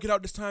gonna work it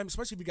out this time,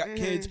 especially if you got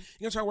kids,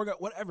 you're gonna try to work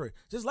out whatever.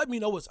 Just let me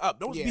know what's up.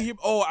 Don't just be here.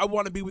 Oh, I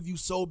want to be with you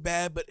so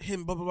bad, but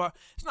him blah blah blah.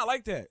 It's not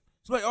like that.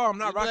 It's like, oh, I'm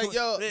not rocking.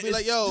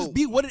 Just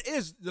be what it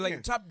is.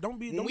 Like, don't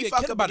be a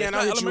kid about it.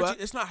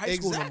 It's not high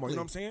school no more. You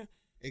know what I'm saying?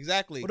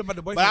 Exactly. What about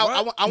the boyfriend?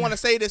 But I want to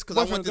say this because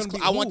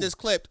I want this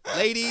clipped.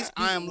 Ladies,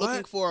 I am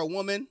looking for a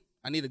woman.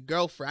 I need a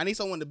girlfriend. I need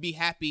someone to be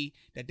happy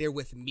that they're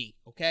with me.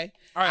 Okay.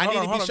 All right. I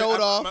need to be showed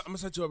off. I'm gonna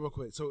set you up real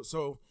quick.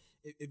 So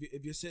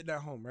if you're sitting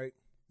at home, right?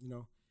 You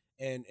know,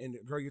 and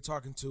the girl you're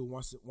talking to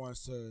wants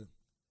to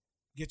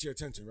get your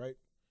attention, right?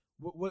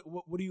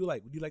 What do you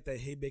like? Do you like that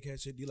hey big head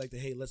shit? Do you like the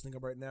hey let's link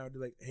up right now? Do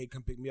you like hey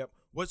come pick me up?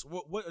 What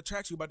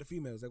attracts you about the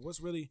females? Like what's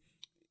really?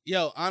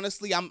 Yo,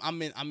 honestly,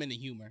 I'm in the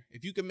humor.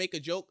 If you can make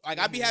a joke, like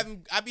I be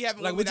having.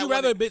 Like, would you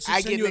rather a bitch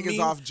send you a meme?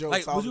 Off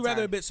jokes like, would you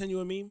rather a bitch send you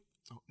a meme?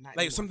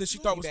 Like something she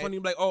thought was funny,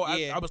 like, oh,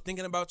 I was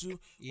thinking about you,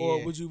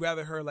 or would you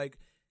rather her like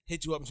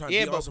hit you up and try to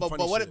be on some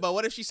funny shit? But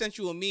what if she sent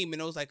you a meme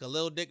and it was like a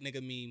little dick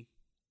nigga meme?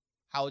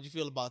 How would you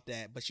feel about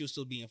that? But she was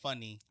still being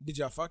funny. Did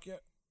y'all fuck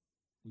yet?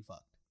 We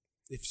fucked.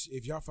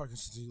 If y'all fucking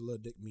sent you a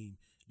little dick meme,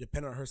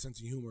 depending on her sense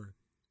of humor,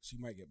 she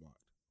might get blocked.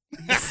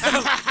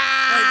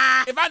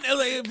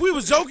 If we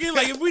was joking,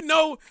 like if we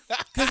know,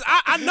 because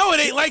I know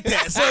it ain't like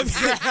that. So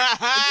if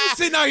you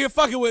sitting out here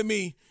fucking with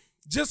me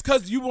just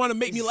because you want to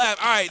make me laugh,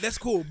 all right, that's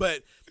cool.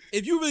 But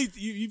if you really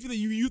you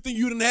think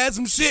you done had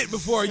some shit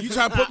before, you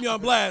try to put me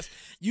on blast,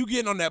 you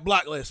getting on that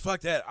block list.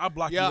 Fuck that. I'll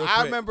block you real quick.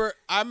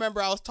 I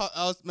remember I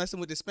was messing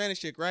with the Spanish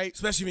chick, right?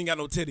 Especially if you ain't got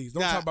no titties.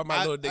 Don't talk about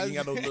my little dick. You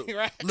ain't got no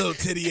little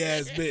titty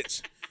ass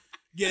bitch.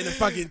 Getting the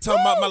fucking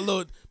talking about my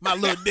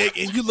little dick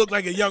and you look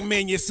like a young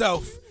man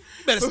yourself.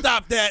 You better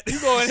stop that. You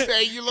going to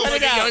say you look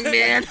like a young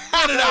man.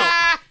 Cut it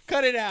out.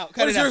 Cut it out.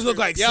 What does yours look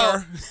like,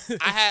 sir?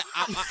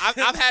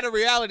 I've had a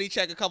reality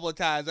check a couple of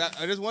times.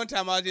 There's one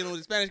time I was dealing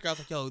with a Spanish girl. I was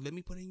like, yo, let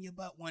me put it in your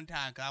butt one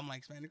time. Because I'm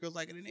like, Spanish girls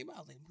like it in their mouth.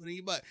 I was like, put it in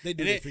your butt. They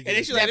do that for you. And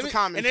then she was like, let me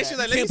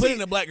can't put it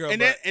in a black girl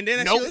butt. And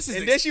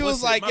then she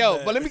was like,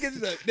 yo, but let me get to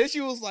the. Then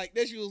she was like,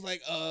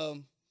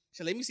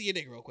 so let me see your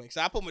dick real quick.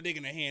 So I put my dick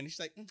in her hand. And she's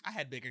like, I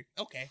had bigger.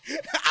 Okay.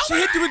 She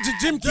hit you with the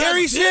Jim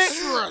Carrey shit?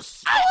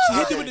 She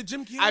hit you with the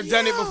Jim Carrey? I've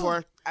done it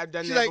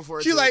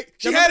before. She like,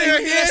 she had it in her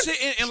hand.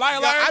 And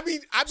liar.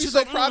 I be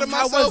so proud of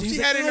myself. She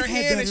had it in her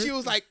hand and she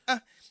was like,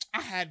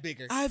 I had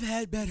bigger. I've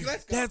had better.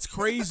 That's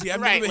crazy.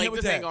 I've never been hit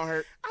with that. Ain't gonna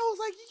hurt. I was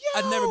like, yo.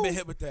 I've never been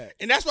hit with that.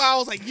 And that's why I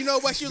was like, you know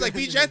what? She was like,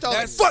 be gentle.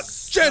 I was like,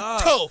 fuck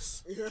gentle.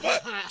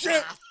 Fuck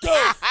gentle.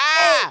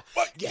 Oh,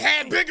 you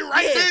had bigger,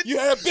 right, bitch? You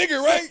had bigger,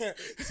 right?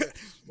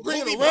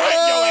 Bring it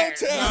around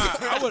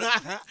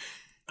town.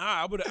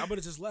 I would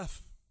have just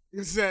left.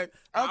 You said,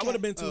 I would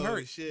have been too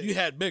hurt. Shit. You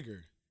had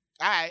bigger.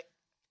 All right.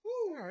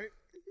 All right.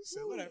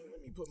 So whatever.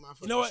 Let me put my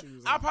fucking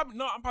shoes on.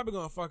 I'm probably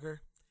gonna fuck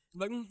her. I'm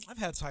like, I've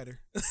had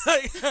cider.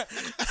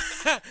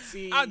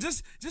 See,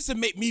 just to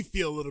make me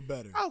feel a little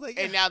better. I was like,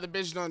 and now the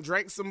bitch done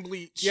drank some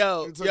bleach.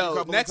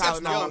 Next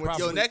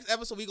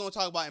episode we gonna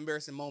talk about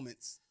embarrassing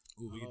moments.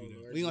 Ooh, we can do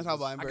that. We gonna talk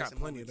about embarrassing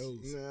moments. I got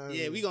plenty of those.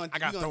 Yeah, we gonna. I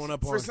got thrown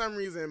up on. For some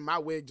reason, my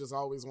wig just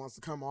always wants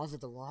to come off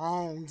at the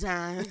wrong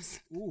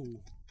times. Ooh.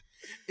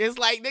 It's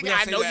like, nigga,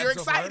 I know you're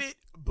excited,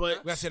 but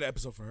we gotta say the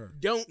episode for her.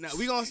 Don't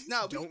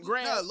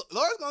grab.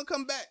 Laura's gonna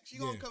come back. She's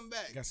gonna come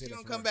back. She's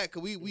gonna come back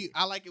because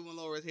I like it when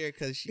Laura's here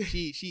because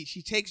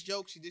she takes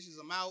jokes, she dishes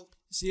them out.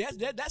 See,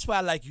 that's why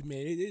I like you,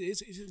 man.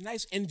 It's a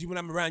nice energy when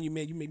I'm around you,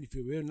 man. You make me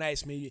feel real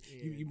nice, man. You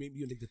make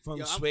me like the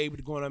funk sway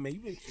with going on, man.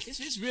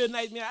 It's real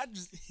nice, man. I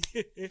just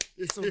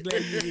it's so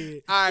glad you're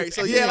here. All right,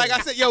 so like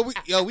I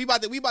said, we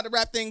about to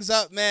wrap things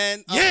up,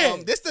 man. Yeah.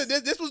 This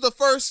was the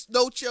first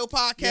No Chill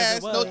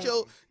podcast,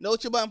 No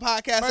Chill Button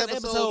podcast first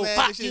episode,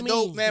 man. This shit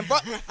dope, man.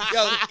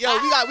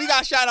 We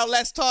got shout out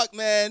Let's Talk,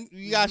 man.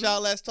 We got shout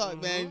out Let's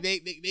Talk, man.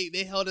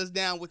 They held us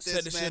down with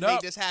this, man. Made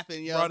this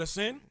happen, yo. Brought us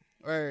in.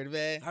 Word,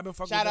 man. I've been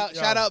fucking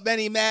shout out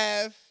Benny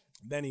Mav.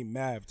 Benny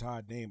Mav,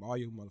 Todd Dame, all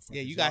you motherfuckers.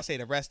 Yeah, you gotta say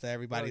the rest of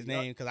everybody's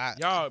name because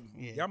y'all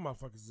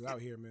motherfuckers is out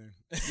here, man.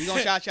 We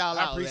gonna shout y'all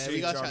out, man.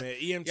 We y'all, man.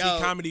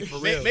 EMT comedy for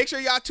real. Make sure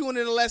y'all tune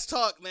in to Let's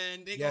Talk, man.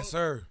 Yes,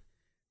 sir.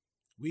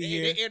 We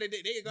here.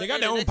 They got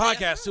their own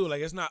podcast too.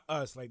 Like it's not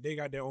us. Like they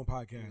got their own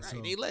podcast. Right,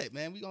 so. They lit,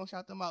 man. We gonna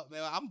shout them out,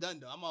 man. I'm done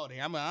though. I'm out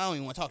here. I don't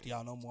even want to talk to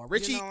y'all no more.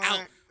 Richie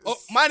out. Oh,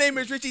 my name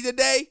is Ricci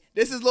today.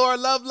 This is Laura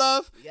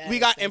LoveLuv. Yes, we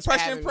got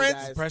Impression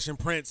Prince. Impression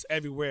Prince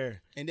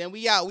everywhere. And then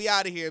we out. We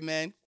out of here, man.